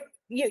 Right.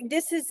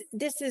 This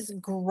is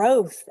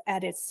growth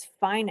at its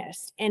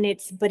finest, and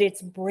it's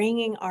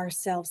bringing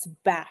ourselves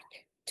back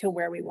to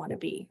where we want to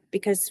be,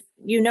 because,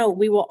 you know,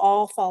 we will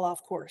all fall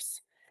off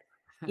course.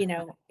 You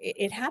know,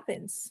 it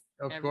happens.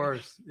 Of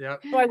course. Yeah.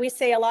 That's why we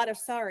say a lot of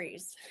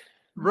sorries.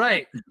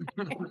 Right.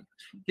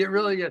 Get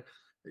really good.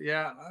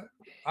 Yeah.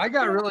 I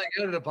got really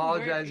good at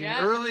apologizing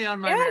early on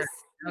my marriage.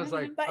 I was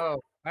like,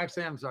 oh,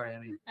 actually, I'm sorry,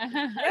 Annie.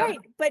 Right.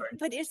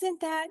 But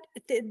isn't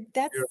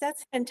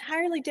that's an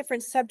entirely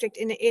different subject.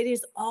 And it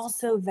is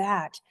also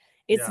that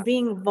it's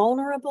being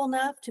vulnerable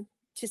enough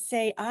to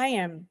say, I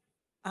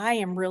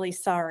am really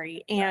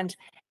sorry. And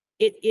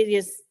it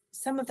is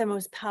some of the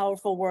most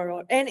powerful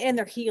words, and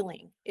they're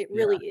healing. It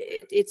really,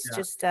 it's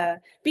just,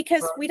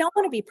 because we don't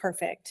want to be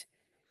perfect.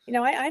 You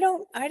know,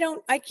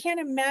 I can't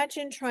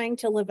imagine trying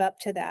to live up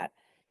to that.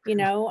 You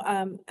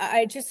know,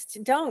 I just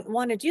don't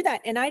want to do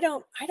that. And I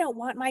don't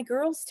want my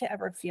girls to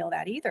ever feel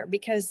that either,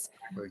 because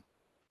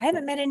I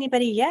haven't met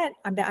anybody yet.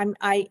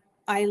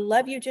 I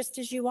love you just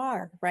as you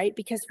are, right?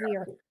 Because we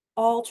are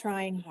all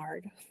trying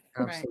hard.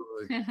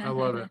 Absolutely. I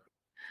love it.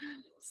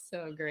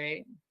 So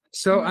great.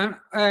 So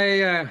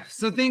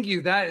so thank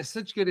you. That is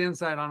such good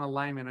insight on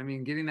alignment. I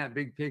mean, getting that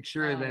big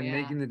picture and then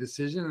making the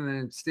decision and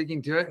then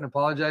sticking to it and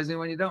apologizing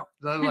when you don't.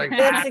 So like,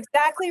 that's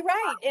exactly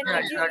right. And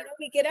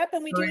we get up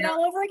and we do it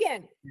all over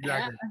again.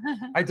 Exactly.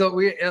 I told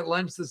we at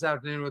lunch this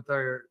afternoon with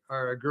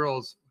our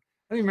girls.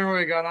 I don't remember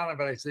when we got on it,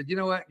 but I said, you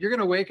know what? You're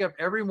going to wake up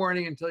every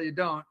morning until you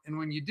don't. And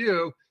when you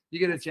do, you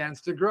get a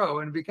chance to grow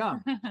and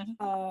become.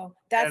 Oh,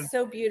 that's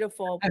so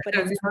beautiful. But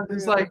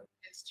it's like,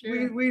 it's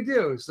true. We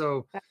do.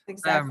 So that's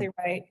exactly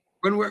right.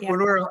 When we're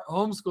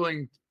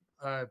homeschooling,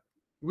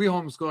 we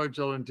homeschool our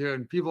children too.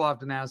 And people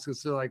often ask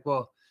us, they're like,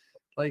 well,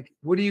 like,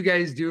 what do you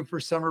guys do for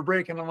summer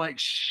break? And I'm like,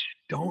 shh,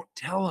 don't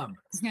tell them.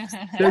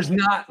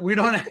 We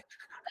don't do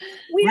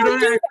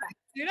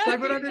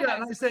that.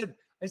 And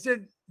I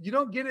said, you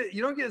don't get it.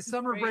 You don't get a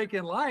summer break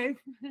in life.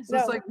 So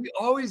it's like, we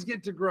always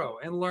get to grow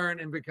and learn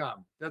and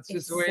become. That's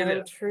just the way it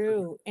is.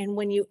 True. And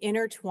when you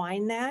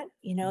intertwine that,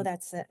 you know,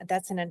 that's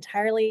an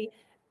entirely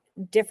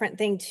different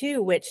thing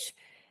too, which,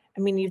 I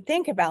mean, you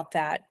think about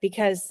that,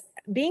 because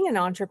being an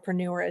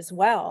entrepreneur as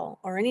well,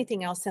 or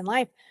anything else in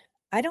life,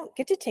 I don't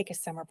get to take a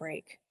summer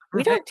break.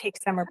 We don't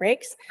take summer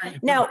breaks.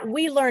 Now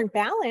we learn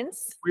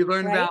balance. We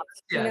learn balance.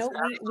 Yes, you know,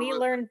 we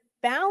learn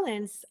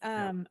balance.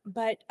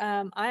 But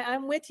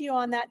I'm with you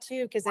on that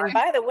too. Because, and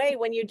by the way,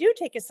 when you do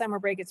take a summer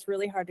break, it's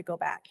really hard to go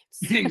back.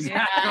 Exactly.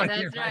 Yeah,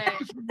 that's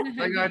right.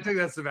 Like, I took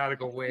that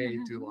sabbatical way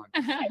too long.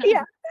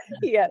 Yeah.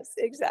 Yes,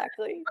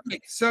 exactly. Okay,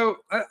 so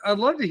I'd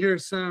love to hear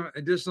some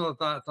additional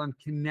thoughts on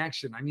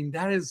connection. I mean,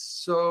 that is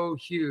so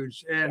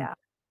huge. And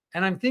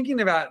I'm thinking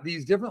about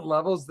these different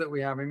levels that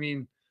we have. I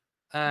mean,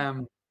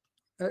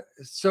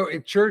 so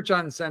at church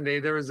on Sunday,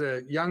 there was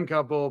a young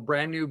couple,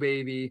 brand new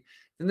baby,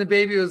 and the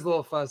baby was a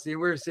little fussy.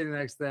 We were sitting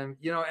next to them,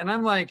 you know, and I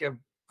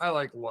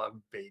love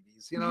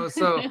babies, you know,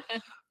 so,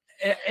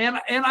 and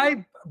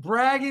I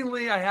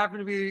braggingly, I happen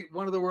to be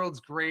one of the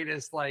world's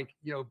greatest, like,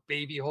 you know,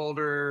 baby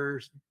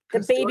holders.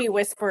 The baby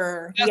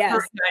whisperer.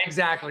 Yes.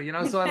 Exactly. You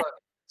know, so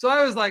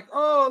I was like,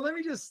 oh, let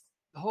me just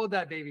hold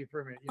that baby for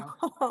a minute, you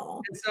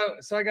know.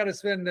 And so I got to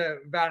spend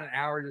about an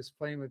hour just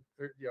playing with,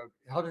 you know,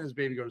 helping this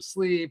baby go to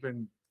sleep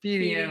and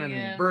feeding him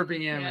and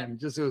burping him, and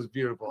just, it was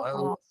beautiful. It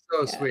was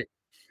so sweet.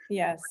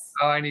 Yes.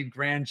 Oh, I need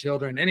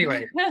grandchildren.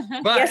 Anyway.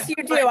 But, yes,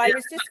 you do. I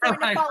was just going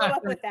to follow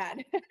up with that.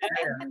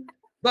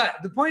 But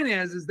the point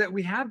is that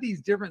we have these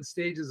different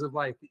stages of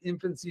life: the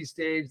infancy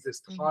stage,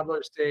 this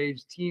toddler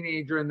stage,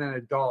 teenager, and then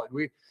adult.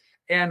 We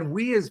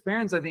as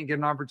parents, I think, get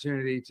an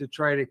opportunity to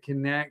try to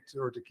connect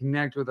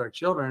with our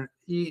children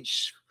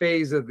each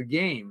phase of the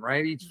game,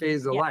 right? Each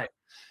phase of life.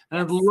 And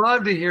I'd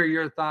love to hear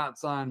your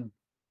thoughts on,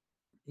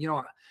 you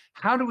know,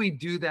 how do we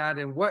do that,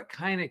 and what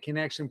kind of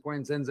connection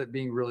points ends up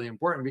being really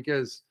important?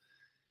 Because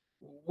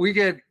we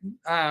could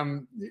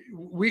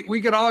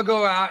we could all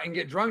go out and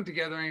get drunk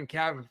together and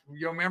have,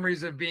 you know,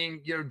 memories of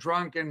being, you know,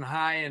 drunk and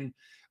high, and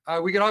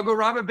we could all go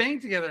rob a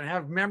bank together and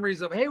have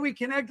memories of, hey, we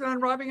connected on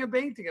robbing a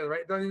bank together,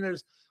 right? I mean,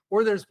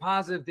 there's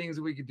positive things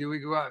that we could do. We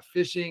could go out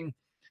fishing.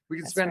 We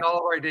could spend all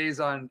of our days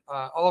on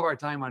all of our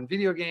time on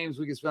video games.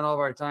 We could spend all of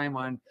our time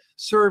on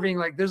serving.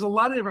 Like, there's a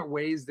lot of different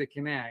ways to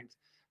connect.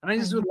 And I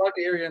just would love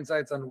to hear your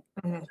insights on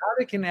how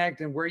to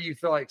connect and where you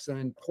feel like some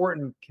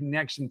important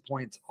connection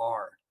points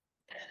are.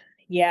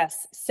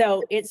 Yes.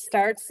 So it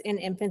starts in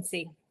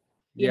infancy.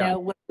 You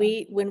know,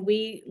 when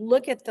we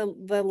look at the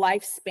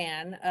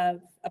lifespan of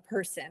a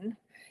person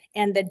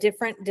and the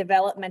different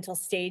developmental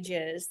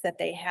stages that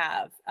they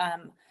have,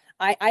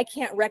 I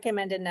can't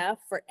recommend enough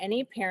for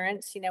any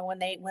parents, you know, when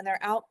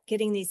they're out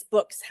getting these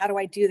books, how do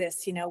I do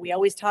this? You know, we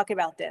always talk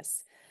about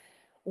this.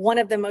 One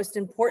of the most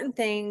important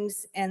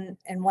things and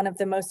one of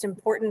the most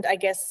important, I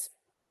guess,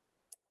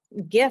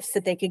 gifts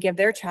that they could give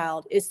their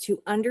child is to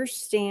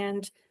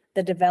understand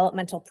the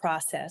developmental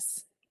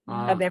process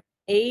of every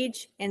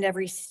age and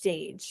every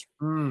stage.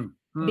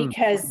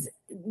 Because,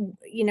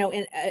 you know,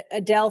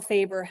 Adele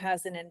Faber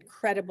has an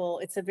incredible,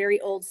 it's a very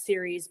old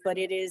series, but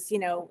it is, you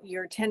know,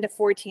 your 10 to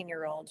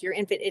 14-year-old, your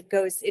infant,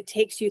 it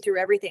takes you through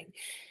everything.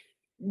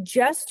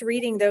 Just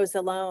reading those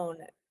alone,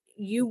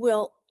 you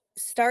will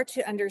start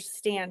to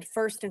understand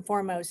first and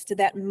foremost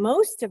that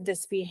most of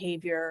this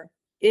behavior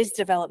is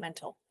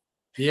developmental.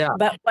 Yeah.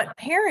 But what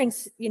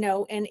parents,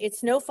 and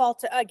it's no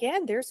fault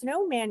again, there's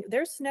no manual.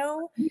 There's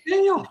no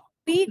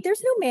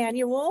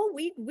manual.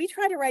 We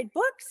try to write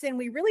books and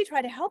we really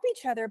try to help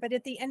each other. But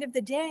at the end of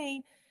the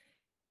day,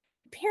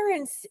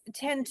 parents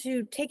tend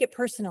to take it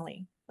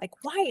personally. Like,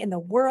 why in the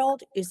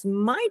world is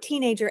my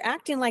teenager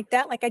acting like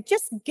that? Like, I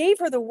just gave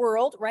her the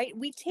world, right?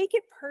 We take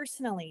it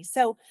personally.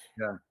 So,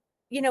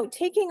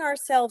 taking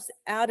ourselves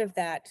out of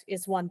that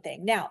is one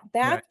thing. Now,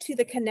 back to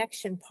the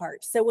connection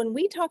part. So when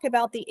we talk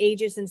about the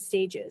ages and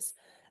stages,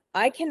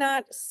 I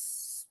cannot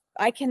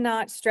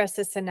stress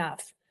this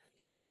enough.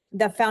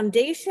 The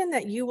foundation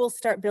that you will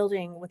start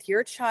building with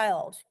your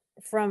child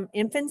from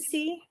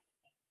infancy,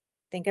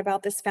 think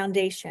about this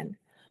foundation,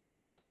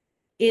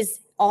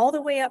 is all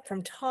the way up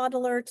from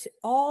toddler to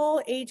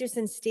all ages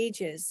and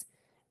stages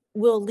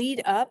will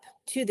lead up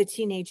to the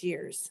teenage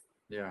years.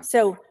 Yeah.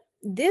 So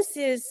this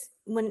is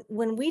when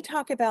we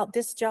talk about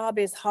this job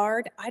is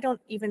hard, I don't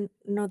even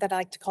know that I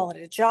like to call it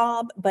a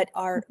job, but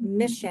our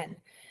mission.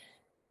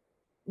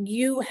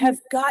 You have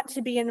got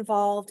to be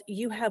involved.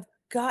 You have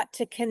got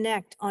to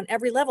connect on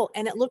every level,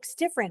 and it looks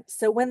different.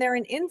 So when they're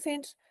an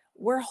infant,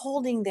 we're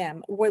holding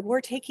them,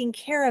 we're taking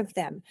care of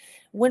them.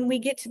 When we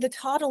get to the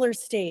toddler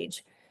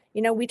stage,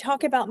 we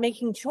talk about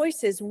making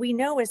choices. We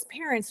know as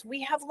parents,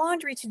 we have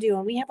laundry to do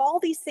and we have all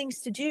these things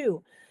to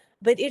do,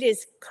 but it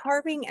is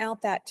carving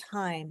out that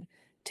time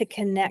to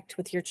connect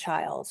with your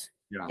child.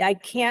 Yeah. I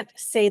can't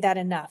say that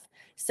enough.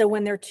 So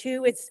when they're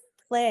 2, it's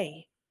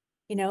play.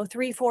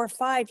 3, 4,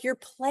 5, you're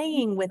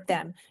playing with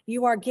them.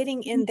 You are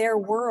getting in their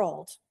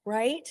world,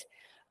 right?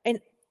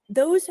 And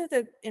those are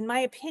in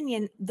my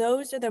opinion,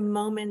 those are the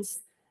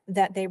moments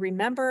that they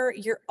remember.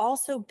 You're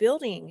also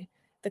building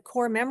the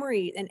core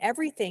memory and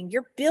everything.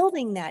 You're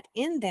building that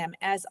in them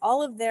as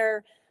all of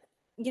their,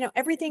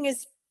 everything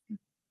is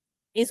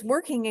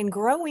working and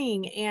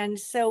growing. And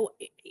so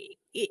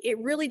it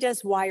really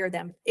does wire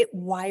them. It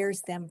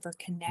wires them for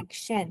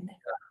connection.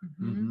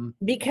 Mm-hmm.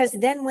 Because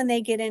then when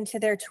they get into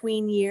their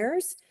tween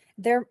years,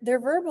 they're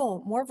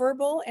more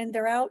verbal, and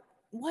they're out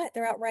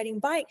riding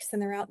bikes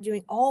and they're out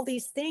doing all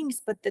these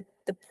things. But the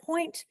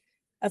point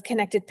of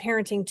connected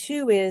parenting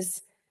too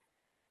is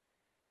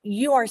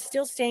you are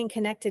still staying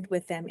connected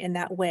with them in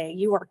that way.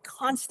 You are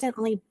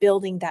constantly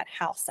building that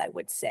house, I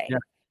would say.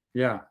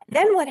 Yeah.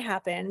 Then what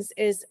happens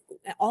is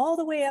all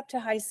the way up to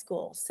high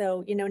school.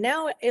 So,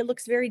 now it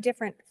looks very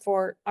different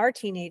for our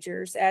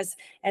teenagers as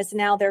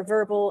now they're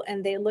verbal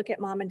and they look at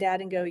mom and dad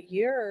and go,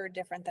 "You're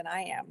different than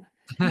I am."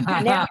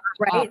 Now,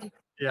 right?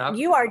 Yeah.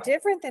 You are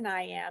different than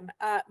I am,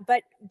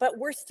 but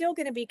we're still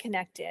going to be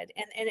connected,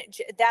 and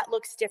that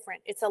looks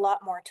different. It's a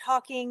lot more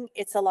talking.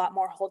 It's a lot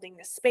more holding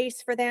the space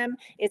for them.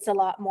 It's a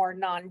lot more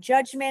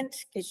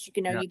non-judgment because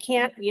you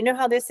can't. You know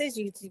how this is.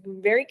 You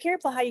be very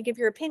careful how you give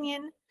your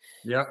opinion.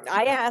 Yeah.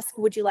 I ask,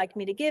 would you like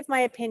me to give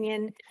my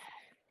opinion?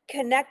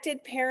 Connected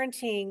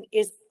parenting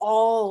is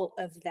all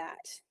of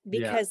that,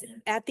 because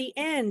at the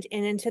end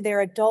and into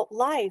their adult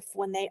life,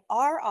 when they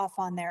are off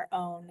on their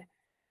own,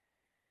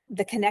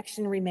 the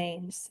connection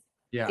remains.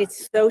 Yeah.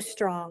 It's so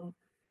strong,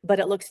 but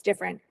it looks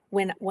different.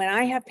 When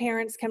I have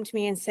parents come to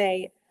me and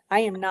say, I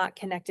am not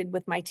connected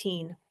with my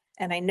teen,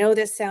 and I know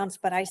this sounds,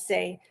 but I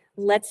say,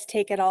 let's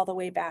take it all the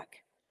way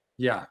back.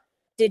 Yeah.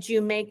 Did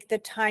you make the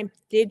time?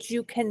 Did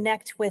you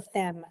connect with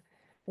them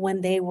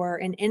when they were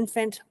an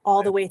infant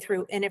all the way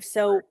through? And if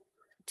so,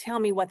 tell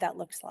me what that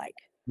looks like.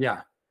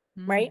 Yeah.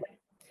 Right?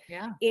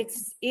 Yeah. It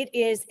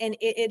is.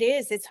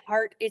 It's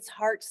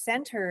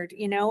heart-centered.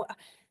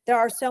 There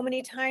are so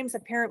many times a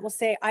parent will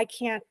say, I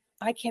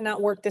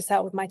cannot work this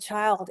out with my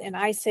child. And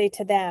I say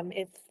to them,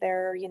 if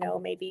they're,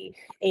 maybe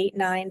 8,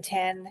 9,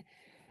 10,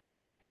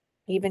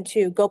 even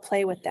 2, go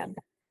play with them.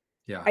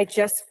 Yeah. I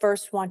just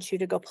first want you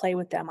to go play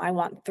with them. I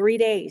want 3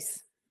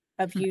 days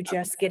of you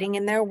just getting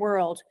in their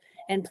world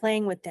and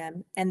playing with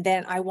them. And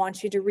then I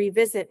want you to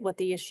revisit what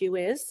the issue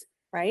is,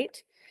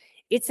 right?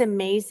 It's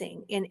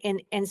amazing.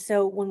 And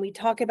so when we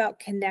talk about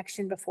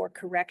connection before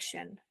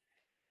correction,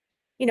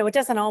 it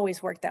doesn't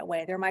always work that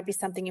way. There might be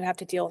something you have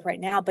to deal with right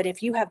now, but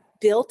if you have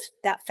built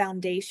that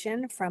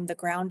foundation from the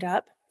ground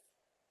up,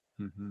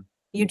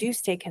 you do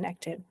stay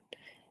connected.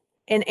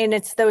 And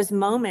it's those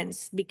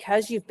moments,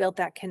 because you've built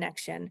that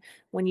connection,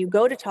 when you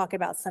go to talk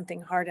about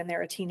something hard and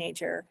they're a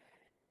teenager,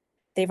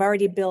 they've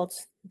already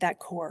built that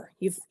core.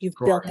 You've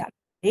built that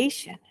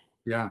foundation.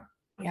 Yeah.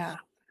 Yeah.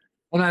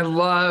 And I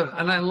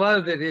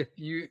love that if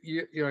you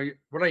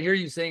what I hear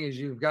you saying is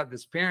you've got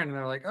this parent and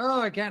they're like,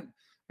 oh, I got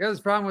this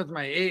problem with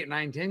my 8,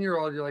 9,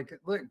 10-year-old. You're like,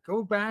 look,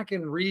 go back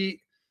and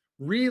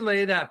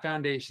relay that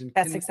foundation.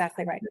 That's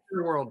exactly right.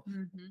 The world.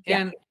 Mm-hmm.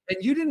 And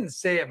you didn't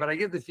say it, but I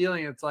get the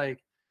feeling it's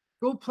like,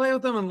 go play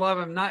with them and love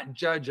them, not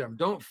judge them.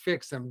 Don't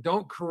fix them.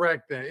 Don't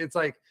correct them. It's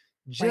like,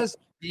 just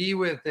be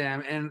with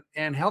them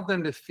and help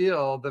them to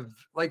feel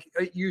like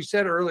you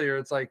said earlier,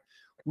 it's like,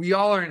 we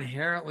all are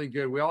inherently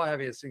good. We all have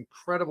this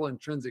incredible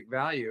intrinsic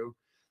value.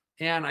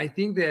 And I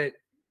think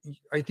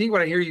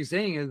what I hear you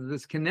saying is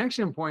this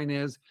connection point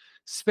is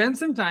spend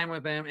some time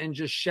with them and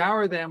just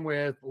shower them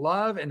with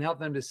love and help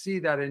them to see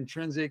that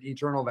intrinsic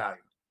eternal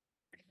value.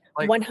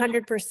 Like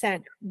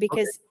 100%.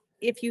 Because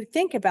if you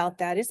think about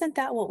that, isn't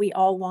that what we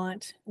all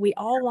want? We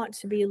all want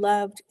to be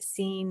loved,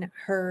 seen,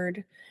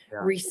 heard,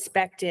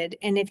 respected.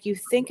 And if you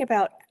think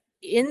about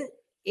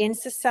in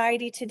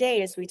society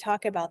today, as we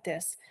talk about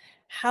this,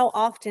 how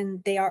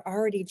often they are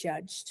already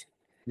judged.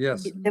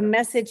 Yes. The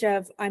message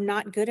of I'm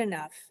not good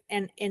enough.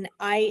 And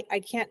I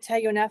can't tell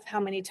you enough how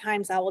many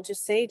times I will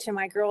just say to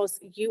my girls,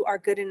 you are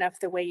good enough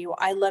the way you are.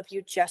 I love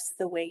you just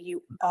the way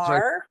you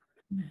are.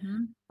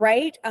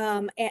 Right.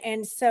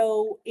 And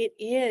so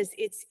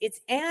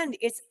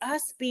it's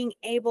us being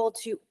able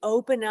to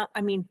open up,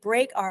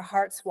 break our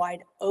hearts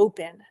wide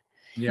open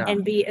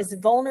and be as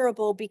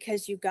vulnerable,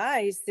 because you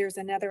guys, there's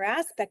another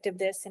aspect of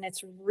this, and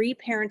it's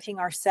reparenting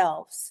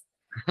ourselves.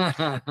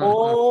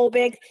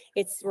 Big.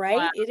 It's right.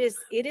 Wow.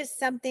 It is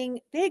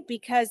something big,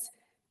 because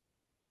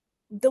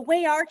the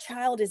way our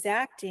child is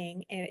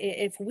acting,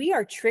 if we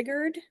are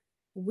triggered,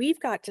 we've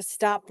got to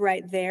stop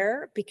right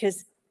there,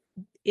 because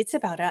it's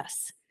about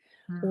us.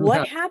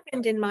 What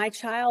happened in my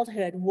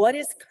childhood? What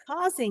is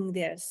causing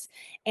this?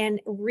 And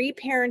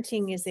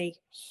reparenting is a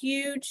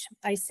huge,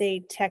 I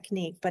say,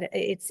 technique, but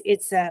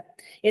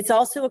it's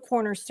also a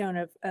cornerstone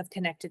of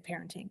connected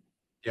parenting.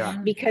 Yeah.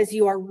 Because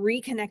you are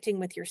reconnecting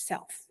with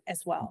yourself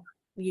as well.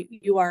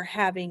 You are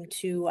having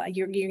to,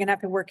 you're going to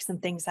have to work some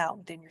things out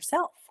within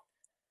yourself.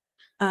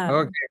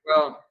 Okay.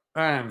 Well,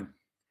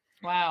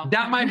 wow.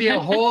 That might be a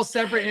whole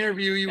separate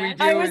interview we do.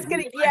 I was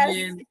gonna,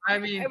 yes. I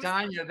mean,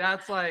 Tonja,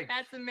 that's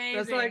amazing.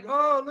 That's like,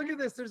 oh, look at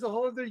this. There's a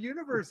whole other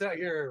universe out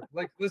here.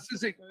 Like, let's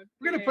just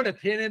we're gonna put a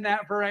pin in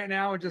that for right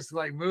now and just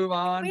like move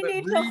on. We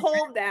need to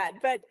hold that,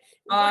 but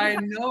 100%. I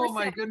know,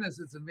 my goodness,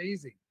 it's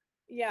amazing.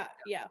 Yeah.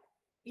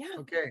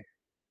 Okay.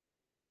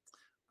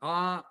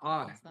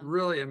 Awesome.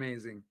 Really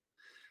amazing.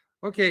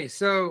 Okay,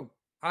 so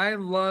I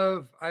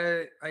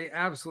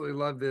absolutely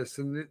love this,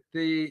 and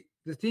the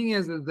thing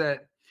is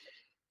that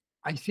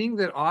I think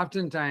that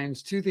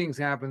oftentimes two things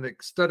happen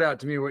that stood out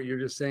to me, what you're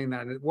just saying.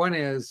 That one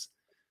is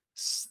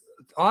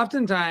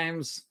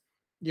oftentimes,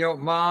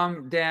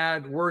 mom,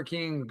 dad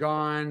working,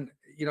 gone,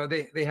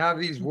 they have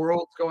these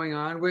worlds going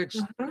on, which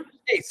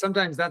hey,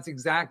 sometimes that's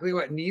exactly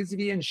what needs to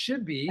be and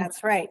should be.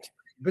 That's right.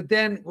 But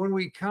then when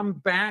we come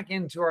back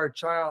into our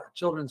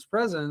children's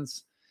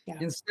presence,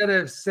 instead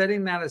of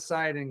setting that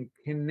aside and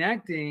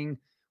connecting,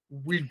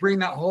 we bring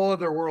that whole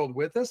other world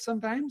with us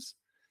sometimes.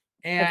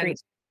 And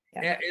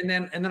and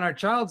then our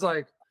child's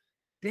like,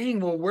 dang,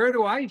 well, where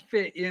do I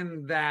fit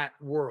in that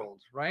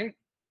world? Right.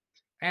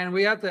 And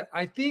we have to,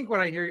 I think what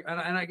I hear,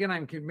 and again,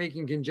 I'm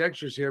making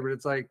conjectures here, but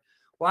it's like,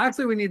 well,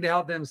 actually we need to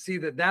help them see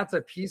that that's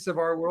a piece of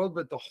our world,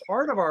 but the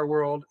heart of our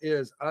world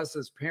is us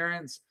as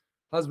parents,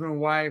 husband,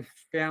 wife,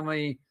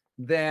 family,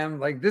 them.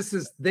 Like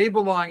they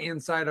belong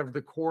inside of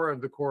the core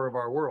of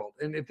our world.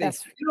 And if they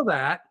feel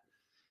that,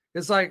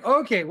 it's like,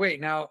 okay,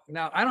 wait, now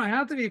I don't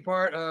have to be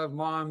part of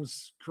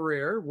mom's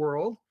career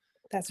world.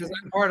 That's right.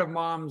 I'm part of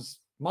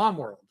mom's mom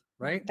world,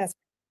 right? That's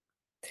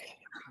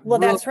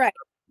right.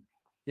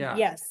 Yeah.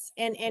 Yes.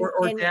 And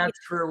dad's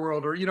career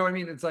world, or what I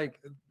mean? It's like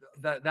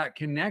that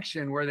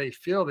connection where they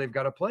feel they've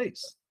got a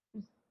place.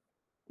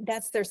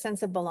 That's their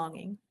sense of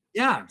belonging.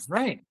 Yeah,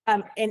 right.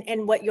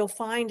 And what you'll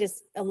find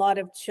is a lot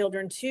of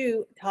children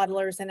too,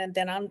 toddlers, and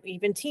then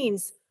even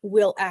teens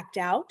will act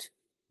out.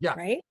 Yeah.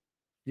 Right.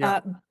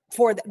 Yeah.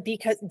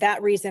 Because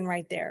that reason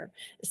right there.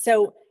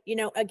 So,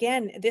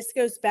 again, this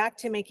goes back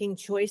to making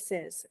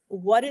choices.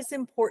 What is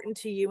important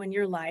to you in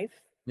your life?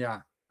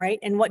 Yeah. Right.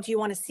 And what do you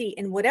want to see?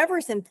 And whatever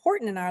is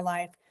important in our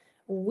life,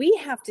 we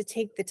have to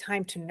take the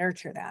time to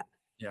nurture that.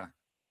 Yeah.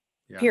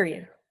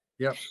 Period.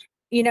 Yep.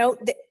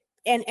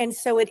 And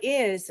so it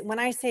is, when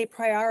I say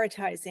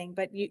prioritizing,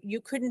 but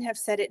you couldn't have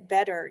said it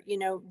better.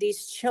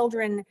 These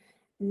children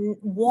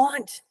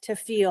want to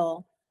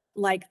feel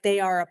like they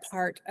are a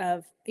part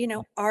of,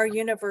 our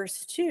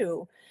universe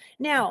too.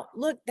 Now,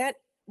 look, that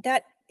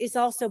is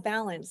also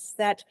balance.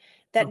 That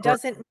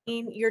doesn't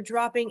mean you're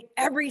dropping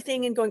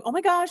everything and going, oh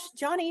my gosh,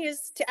 Johnny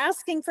is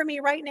asking for me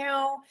right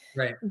now.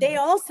 Right. They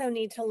also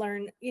need to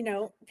learn,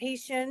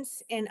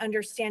 patience and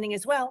understanding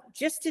as well,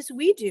 just as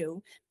we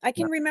do. I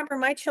can remember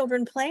my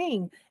children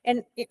playing,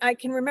 and I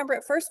can remember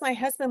at first my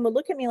husband would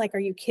look at me like, are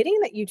you kidding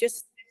that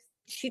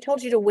she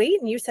told you to wait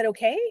and you said,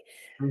 okay.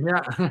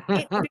 Yeah.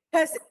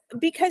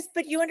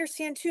 But you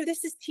understand too,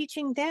 this is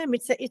teaching them.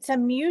 It's a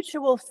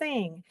mutual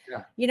thing.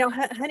 Yeah.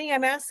 Honey,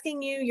 I'm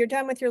asking you, you're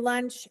done with your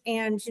lunch,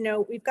 and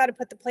we've got to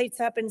put the plates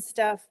up and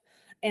stuff.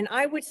 And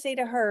I would say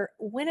to her,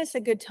 when is a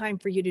good time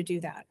for you to do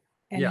that?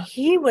 And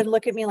he would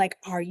look at me like,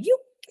 are you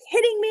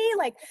kidding me?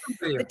 Like,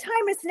 the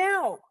time is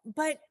now.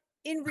 But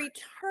in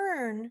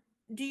return,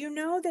 do you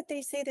know that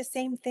they say the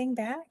same thing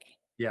back?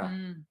 Yeah.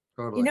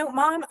 Totally.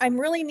 Mom, I'm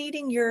really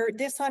needing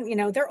this on,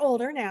 they're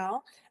older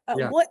now.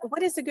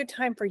 What is a good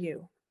time for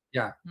you?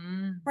 Yeah.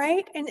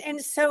 Right.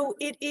 And so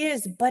it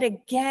is, but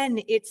again,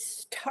 it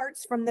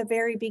starts from the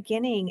very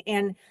beginning.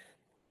 And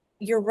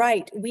you're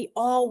right. We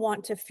all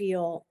want to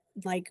feel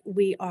like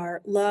we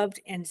are loved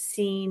and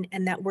seen,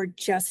 and that we're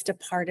just a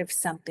part of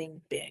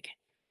something big.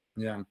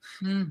 Yeah.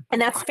 And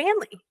that's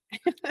family,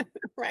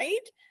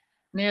 right?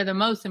 They're the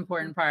most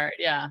important part.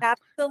 Yeah.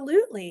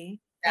 Absolutely.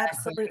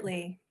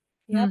 Absolutely.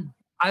 Yep.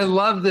 I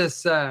love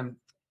this. I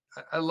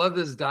love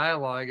this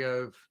dialogue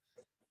of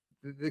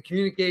the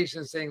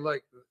communication saying,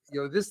 look,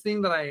 this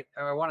thing that I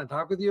want to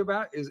talk with you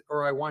about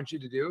or I want you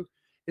to do.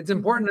 It's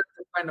important to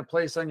find a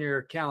place on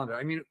your calendar.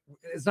 I mean,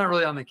 it's not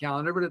really on the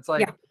calendar, but it's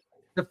like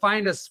to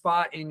find a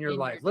spot in your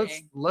life.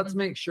 Let's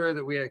make sure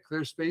that we have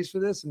clear space for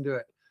this and do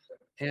it.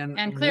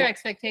 And clear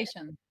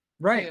expectation.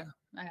 Right. Too.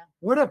 Yeah.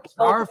 What a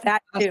powerful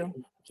that lesson.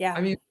 too. Yeah.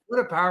 I mean, what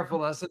a powerful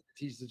lesson to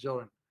teach the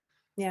children.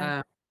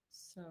 Yeah.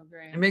 So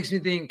great. It makes me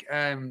think,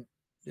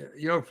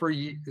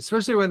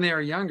 especially when they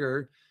are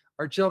younger,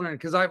 our children,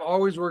 because I've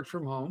always worked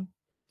from home,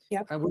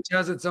 which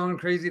has its own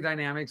crazy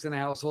dynamics in a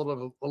household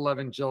of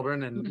 11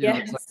 children. And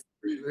it's like,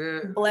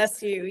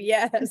 bless you.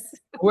 Yes.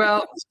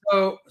 Well,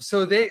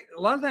 so they,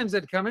 a lot of times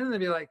they'd come in and they'd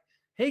be like,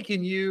 hey,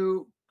 can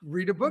you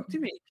read a book to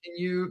me? Can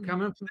you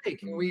come and play?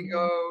 Can we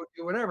go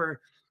do whatever?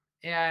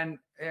 And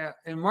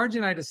Margie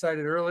and I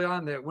decided early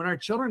on that when our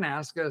children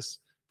ask us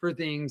for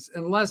things,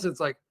 unless it's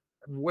like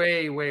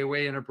way, way,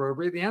 way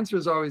inappropriate, the answer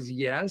is always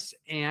yes.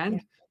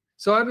 And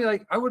so I'd be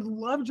like, I would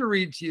love to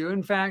read to you.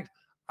 In fact,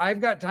 I've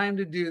got time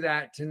to do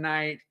that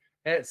tonight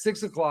at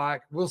 6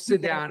 o'clock. We'll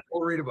sit down and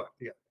we'll read a book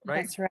together,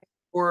 right? That's right.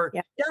 Or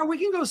we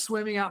can go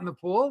swimming out in the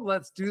pool.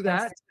 Let's do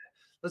that.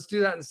 Let's do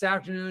that this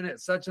afternoon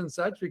at such and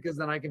such, because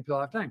then I can fill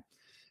out time.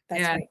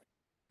 That's right.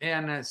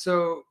 And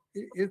so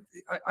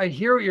I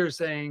hear what you're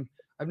saying.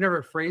 I've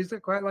never phrased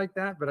it quite like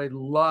that, but I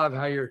love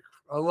how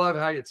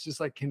it's just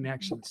like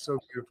connection. It's so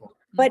beautiful.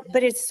 But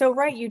it's so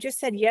right. You just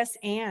said yes,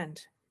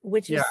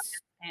 which is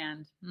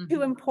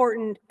two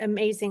important,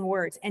 amazing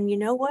words. And you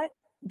know what?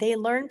 They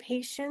learn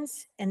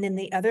patience. And then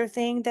the other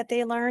thing that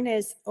they learn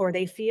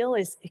they feel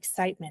is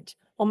excitement.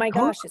 Oh my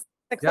gosh, it's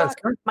 6 o'clock.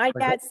 My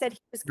dad said he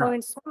was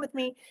going to swim with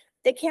me.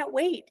 They can't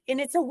wait.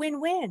 And it's a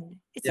win-win.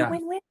 It's a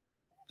win-win.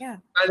 Yeah.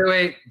 By the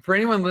way, for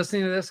anyone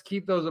listening to this,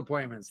 keep those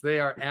appointments. They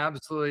are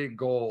absolutely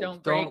gold.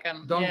 Don't break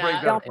them.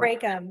 Don't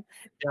break them.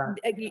 Yeah.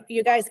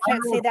 You guys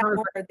can't say that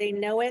more. They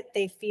know it.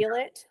 They feel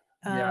it.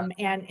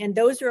 And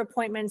those are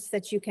appointments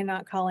that you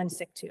cannot call in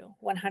sick to.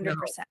 100%.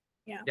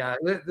 Yeah.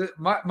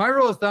 My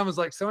rule of thumb is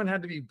like someone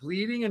had to be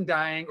bleeding and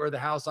dying or the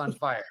house on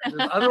fire.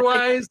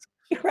 Otherwise,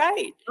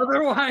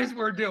 Otherwise,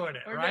 we're doing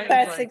it, right?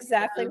 That's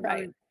exactly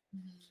right.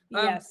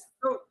 Yes.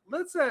 So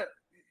let's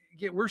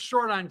we're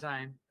short on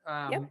time.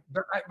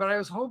 But I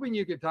was hoping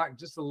you could talk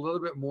just a little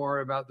bit more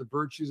about the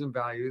virtues and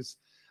values.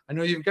 I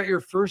know you've got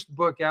your first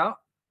book out,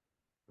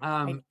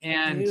 would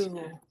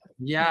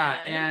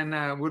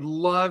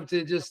love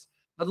to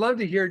I'd love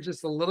to hear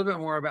just a little bit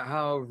more about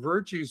how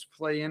virtues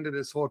play into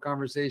this whole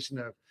conversation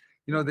of,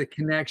 the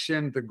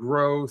connection, the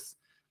growth,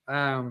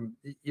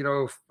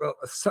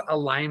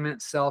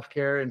 alignment,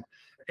 self-care,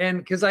 and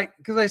because I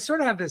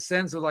sort of have this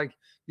sense of like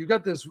you've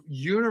got this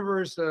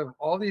universe of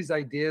all these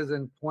ideas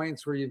and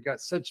points where you've got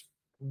such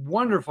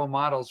wonderful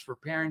models for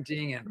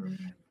parenting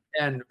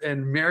and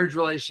marriage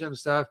relationship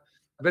stuff,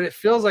 but it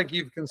feels like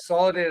you've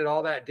consolidated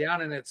all that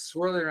down and it's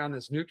swirling around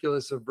this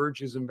nucleus of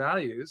virtues and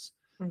values.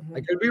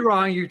 I could be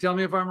wrong. You tell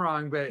me if I'm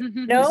wrong, but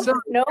no.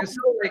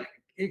 Like,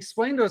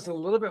 explain to us a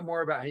little bit more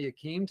about how you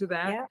came to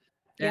that,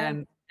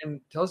 and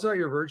tell us about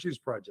your virtues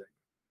project.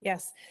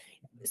 Yes.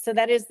 So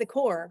that is the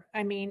core.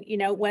 I mean,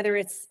 whether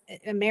it's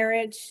a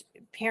marriage,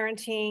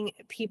 parenting,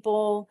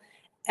 people,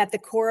 at the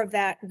core of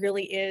that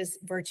really is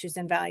virtues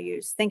and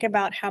values. Think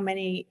about how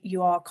many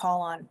you all call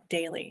on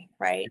daily,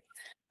 right?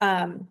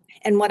 And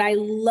what I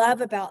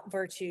love about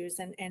virtues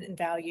and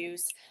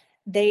values,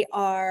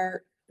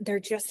 they're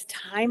just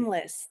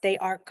timeless. They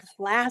are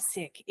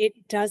classic. It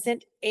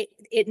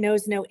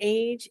knows no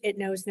age. It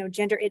knows no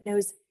gender. It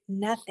knows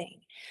nothing.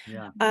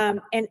 Yeah.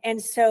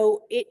 And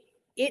so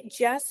it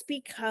just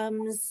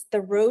becomes the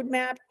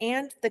roadmap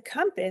and the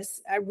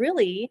compass,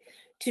 really,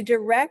 to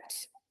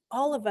direct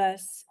all of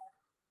us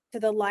to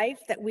the life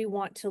that we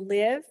want to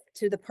live,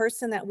 to the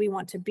person that we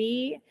want to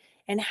be,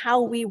 and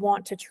how we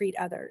want to treat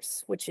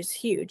others, which is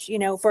huge.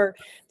 For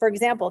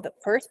example, the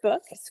first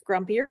book is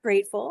Grumpy or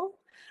Grateful.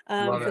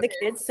 For the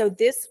kids. So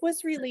this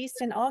was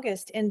released in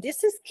August, and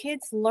this is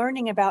kids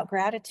learning about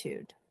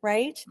gratitude,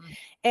 right?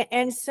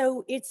 And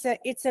so it's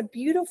a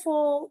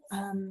beautiful,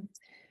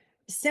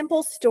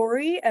 simple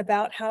story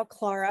about how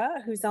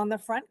Clara, who's on the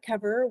front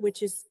cover,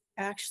 which is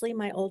actually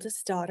my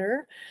oldest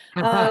daughter,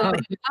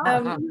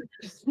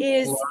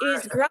 is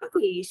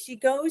grumpy. She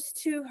goes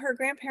to her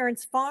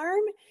grandparents' farm,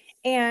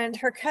 and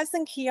her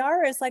cousin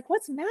Kiara is like,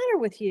 "What's the matter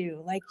with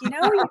you? Like,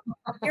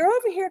 you're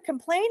over here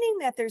complaining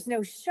that there's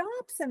no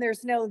shops and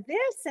there's no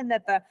this and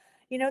that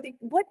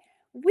what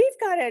we've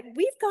got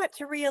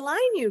to realign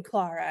you,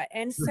 Clara."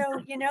 And so,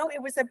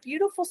 it was a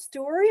beautiful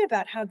story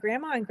about how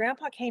Grandma and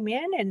Grandpa came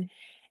in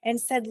and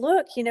said,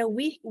 look,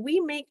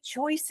 we make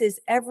choices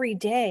every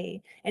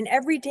day, and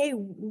every day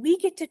we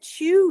get to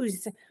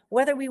choose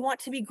whether we want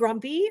to be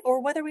grumpy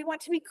or whether we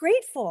want to be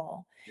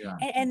grateful. Yeah.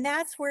 And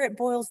that's where it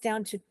boils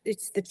down to.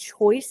 It's the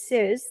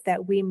choices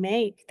that we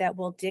make that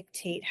will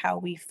dictate how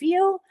we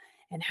feel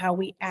and how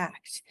we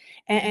act.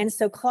 And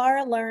so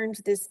Clara learned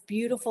this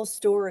beautiful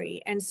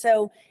story. And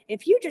so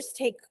if you just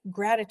take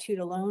gratitude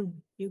alone,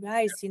 you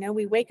guys,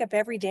 we wake up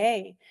every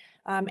day.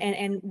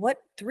 And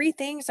what 3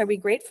 things are we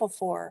grateful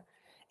for?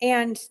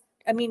 And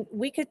I mean,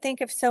 we could think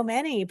of so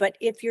many, but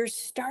if you're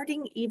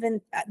starting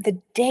even the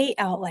day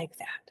out like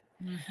that,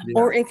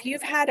 or if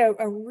you've had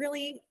a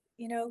really,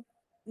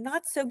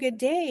 not so good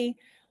day,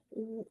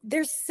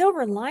 there's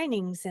silver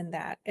linings in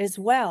that as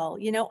well,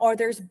 or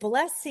there's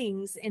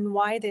blessings in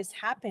why this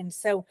happened.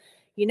 So,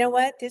 you know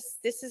what, this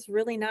is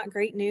really not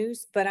great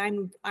news, but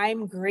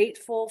I'm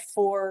grateful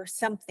for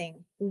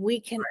something. We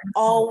can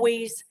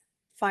always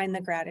find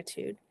the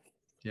gratitude.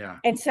 Yeah.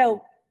 And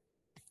so,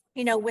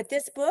 with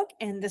this book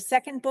and the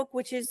second book,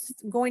 which is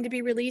going to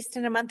be released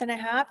in a month and a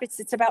half,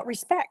 it's about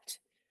respect,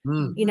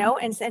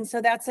 and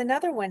so that's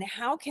another one.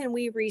 How can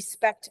we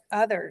respect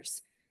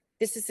others?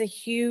 This is a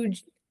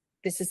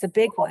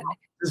big one.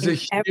 This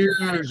is a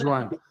huge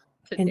one.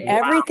 In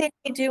everything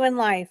we do in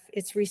life,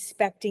 it's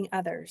respecting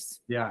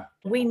others. Yeah.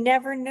 We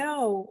never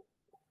know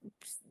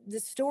the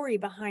story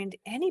behind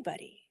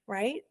anybody,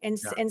 right? And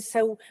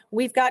so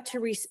we've got to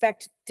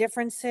respect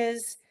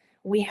differences.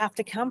 We have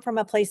to come from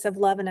a place of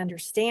love and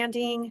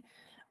understanding.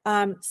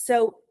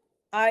 So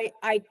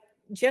I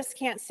just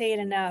can't say it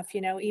enough.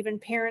 Even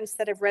parents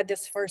that have read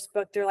this first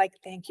book, they're like,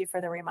 thank you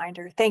for the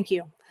reminder. Thank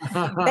you.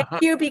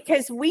 Thank you,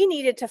 because we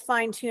needed to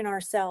fine tune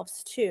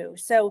ourselves too.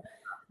 So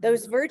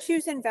those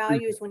virtues and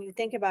values, when you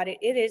think about it,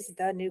 it is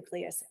the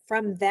nucleus.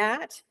 From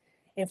that,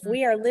 if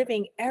we are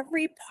living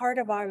every part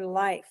of our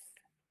life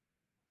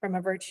from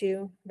a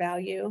virtue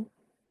value,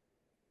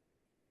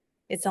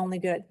 it's only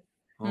good.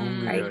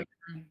 Only good.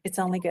 It's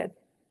only good.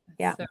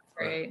 Yeah. So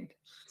great.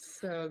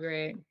 So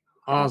great.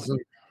 Awesome.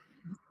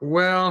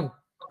 Well,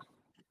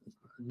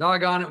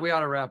 doggone it, we ought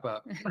to wrap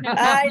up.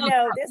 I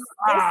know this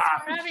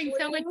We're having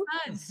so much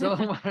fun. So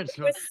much fun. It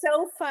was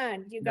so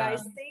fun, you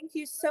guys. Thank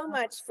you so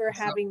much for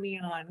having me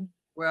on.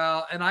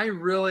 Well, and I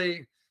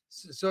really,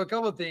 so a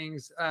couple of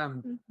things.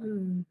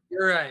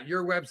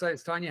 Your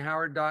website's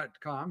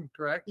TonjaHoward.com,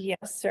 correct?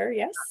 Yes, sir.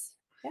 Yes.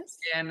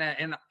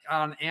 And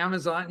on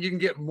Amazon, you can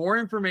get more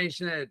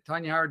information at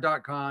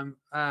TonjaHoward.com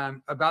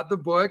about the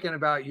book and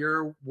about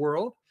your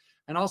world.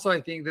 And also,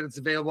 I think that it's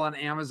available on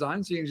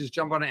Amazon, so you can just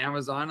jump on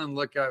Amazon and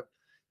look up,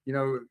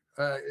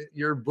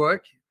 your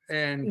book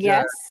and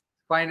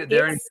find it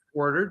there and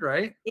ordered,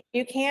 right?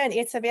 You can.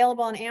 It's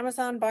available on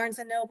Amazon, Barnes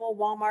and Noble,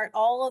 Walmart,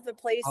 all of the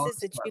places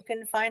that you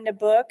can find a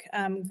book.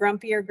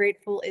 Grumpy or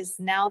Grateful is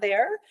now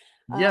there.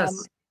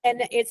 Yes.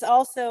 And it's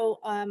also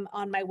on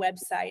my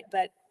website,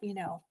 but then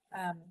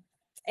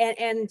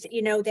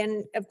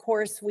of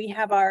course we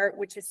have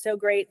which is so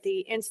great,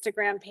 the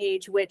Instagram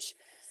page, which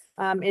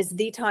is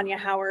the Tonja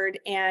Howard,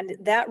 and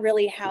that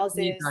really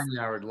houses Tonja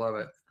Howard. Love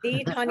it.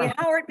 The Tonja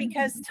Howard,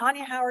 because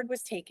Tonja Howard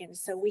was taken,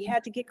 so we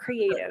had to get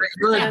creative.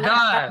 Good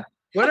God.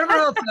 Whatever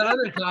else that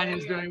other Tonja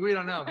is doing, we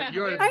don't know. But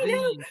you're the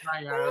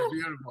Tonja Howard.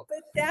 Beautiful.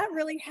 But that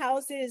really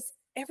houses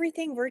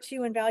everything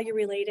virtue and value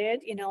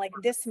related. Like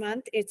this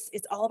month, it's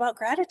all about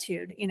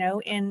gratitude.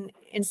 In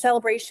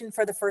celebration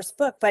for the first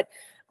book, but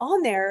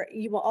on there,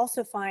 you will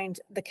also find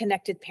the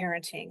connected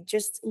parenting,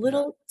 just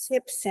little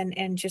tips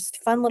and just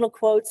fun little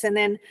quotes. And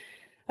then,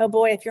 oh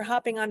boy, if you're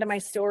hopping onto my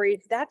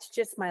stories, that's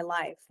just my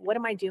life. What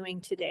am I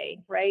doing today,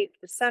 right?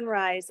 The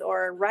sunrise,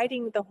 or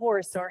riding the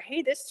horse, or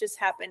hey, this just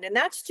happened. And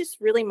that's just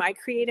really my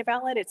creative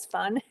outlet. It's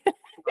fun.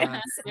 There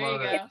you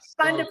go. It's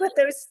fun to put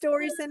those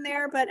stories in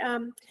there. But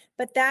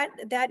that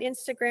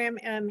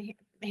Instagram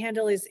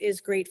handle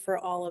is great for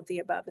all of the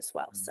above as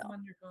well. So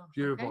wonderful.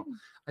 Beautiful. Okay.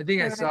 I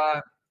think I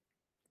saw,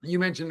 you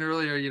mentioned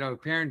earlier,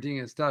 parenting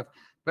and stuff,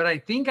 but I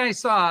think I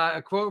saw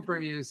a quote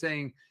from you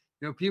saying,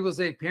 people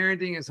say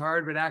parenting is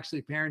hard, but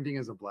actually parenting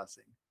is a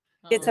blessing.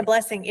 It's a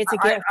blessing. It's a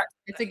gift.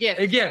 It's a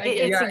gift. A gift.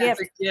 It's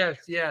a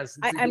gift. Yes.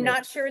 I'm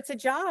not sure it's a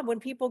job. When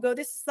people go,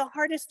 this is the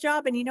hardest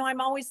job. And, I'm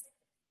always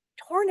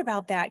torn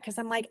about that, because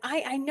I'm like,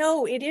 I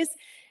know it is.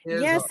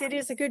 Yes, it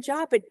is a good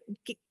job. But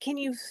can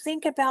you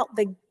think about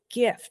the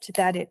gift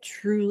that it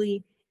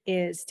truly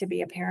is to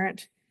be a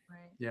parent?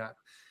 Right. Yeah.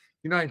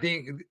 I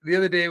think the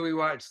other day we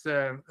watched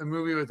a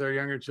movie with our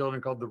younger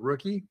children called The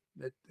Rookie.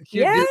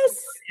 Yeah,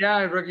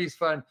 Rookie's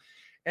fun.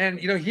 And,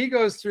 he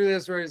goes through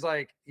this where he's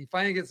like, he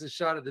finally gets a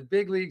shot at the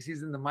big leagues.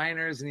 He's in the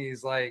minors, and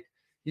he's like,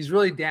 he's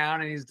really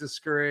down and he's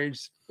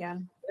discouraged. Yeah.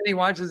 And he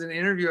watches an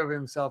interview of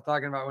himself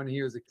talking about when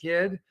he was a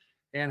kid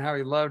and how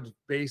he loved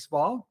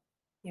baseball.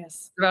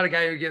 Yes. It's about a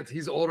guy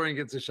he's older and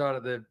gets a shot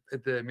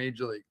at the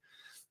major league.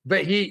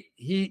 But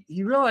he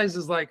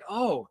realizes, like,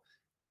 oh,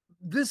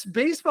 this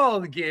baseball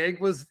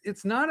gig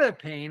it's not a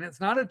pain. It's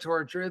not a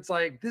torture. It's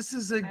like, this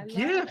is a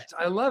gift.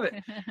 I love it.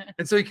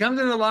 And so he comes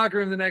into the locker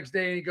room the next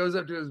day and he goes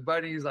up to his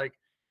buddy. He's like,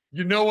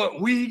 you know what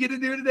we get to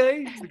do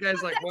today? The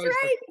guy's like, That's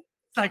right.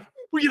 It's like,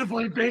 we get to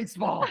play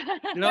baseball.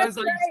 You know, it's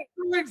like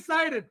so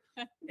excited.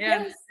 And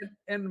Yes.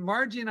 and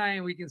Margie and I,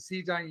 and we can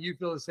see, Tonja, you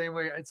feel the same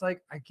way. It's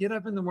like I get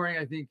up in the morning,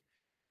 I think,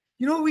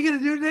 you know what we got to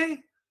do today?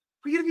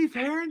 We got to be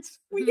parents.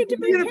 We get to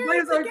be play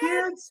parents with our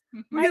again. kids.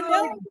 We got to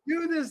like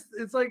do this.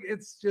 It's like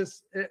it's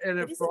just,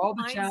 and for all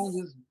the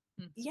challenges.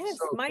 Yes,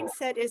 so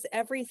mindset cool. is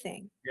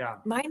everything. Yeah.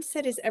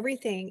 Mindset is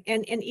everything.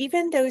 And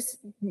even those,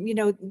 you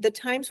know, the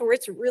times where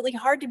it's really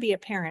hard to be a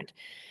parent.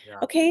 Yeah.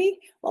 Okay,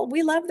 well,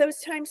 we love those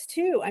times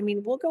too. I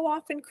mean, we'll go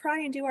off and cry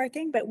and do our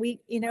thing, but we,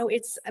 you know,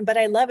 but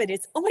I love it.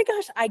 It's, oh my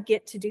gosh, I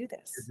get to do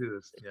this.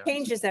 Yeah. It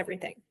changes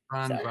everything.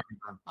 Fun, So,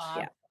 fun.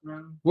 Yeah.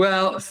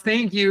 Well,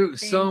 thank you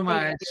so you.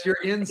 much. Your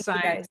you,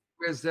 insight, guys.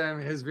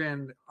 wisdom has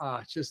been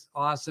just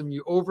awesome.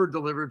 You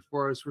over-delivered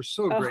for us. We're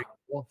so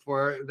grateful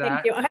for that.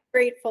 Thank you. I'm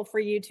grateful for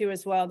you too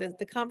as well.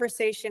 The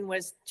conversation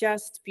was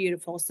just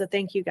beautiful. So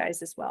thank you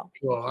guys as well.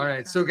 Cool. All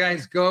right. So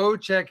guys, go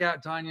check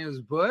out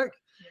Tonja's book.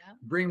 Yeah.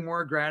 Bring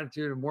more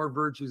gratitude and more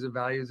virtues and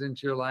values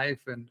into your life.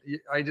 And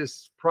I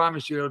just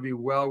promise you it'll be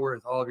well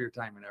worth all of your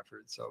time and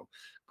effort. So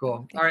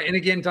cool. All right. And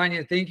again,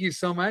 Tonja, thank you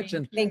so much.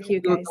 Thank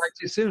you, we'll guys. talk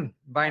to you soon.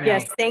 Bye now.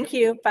 Yes. Thank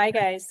you. Bye,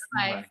 guys.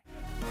 Bye. Bye.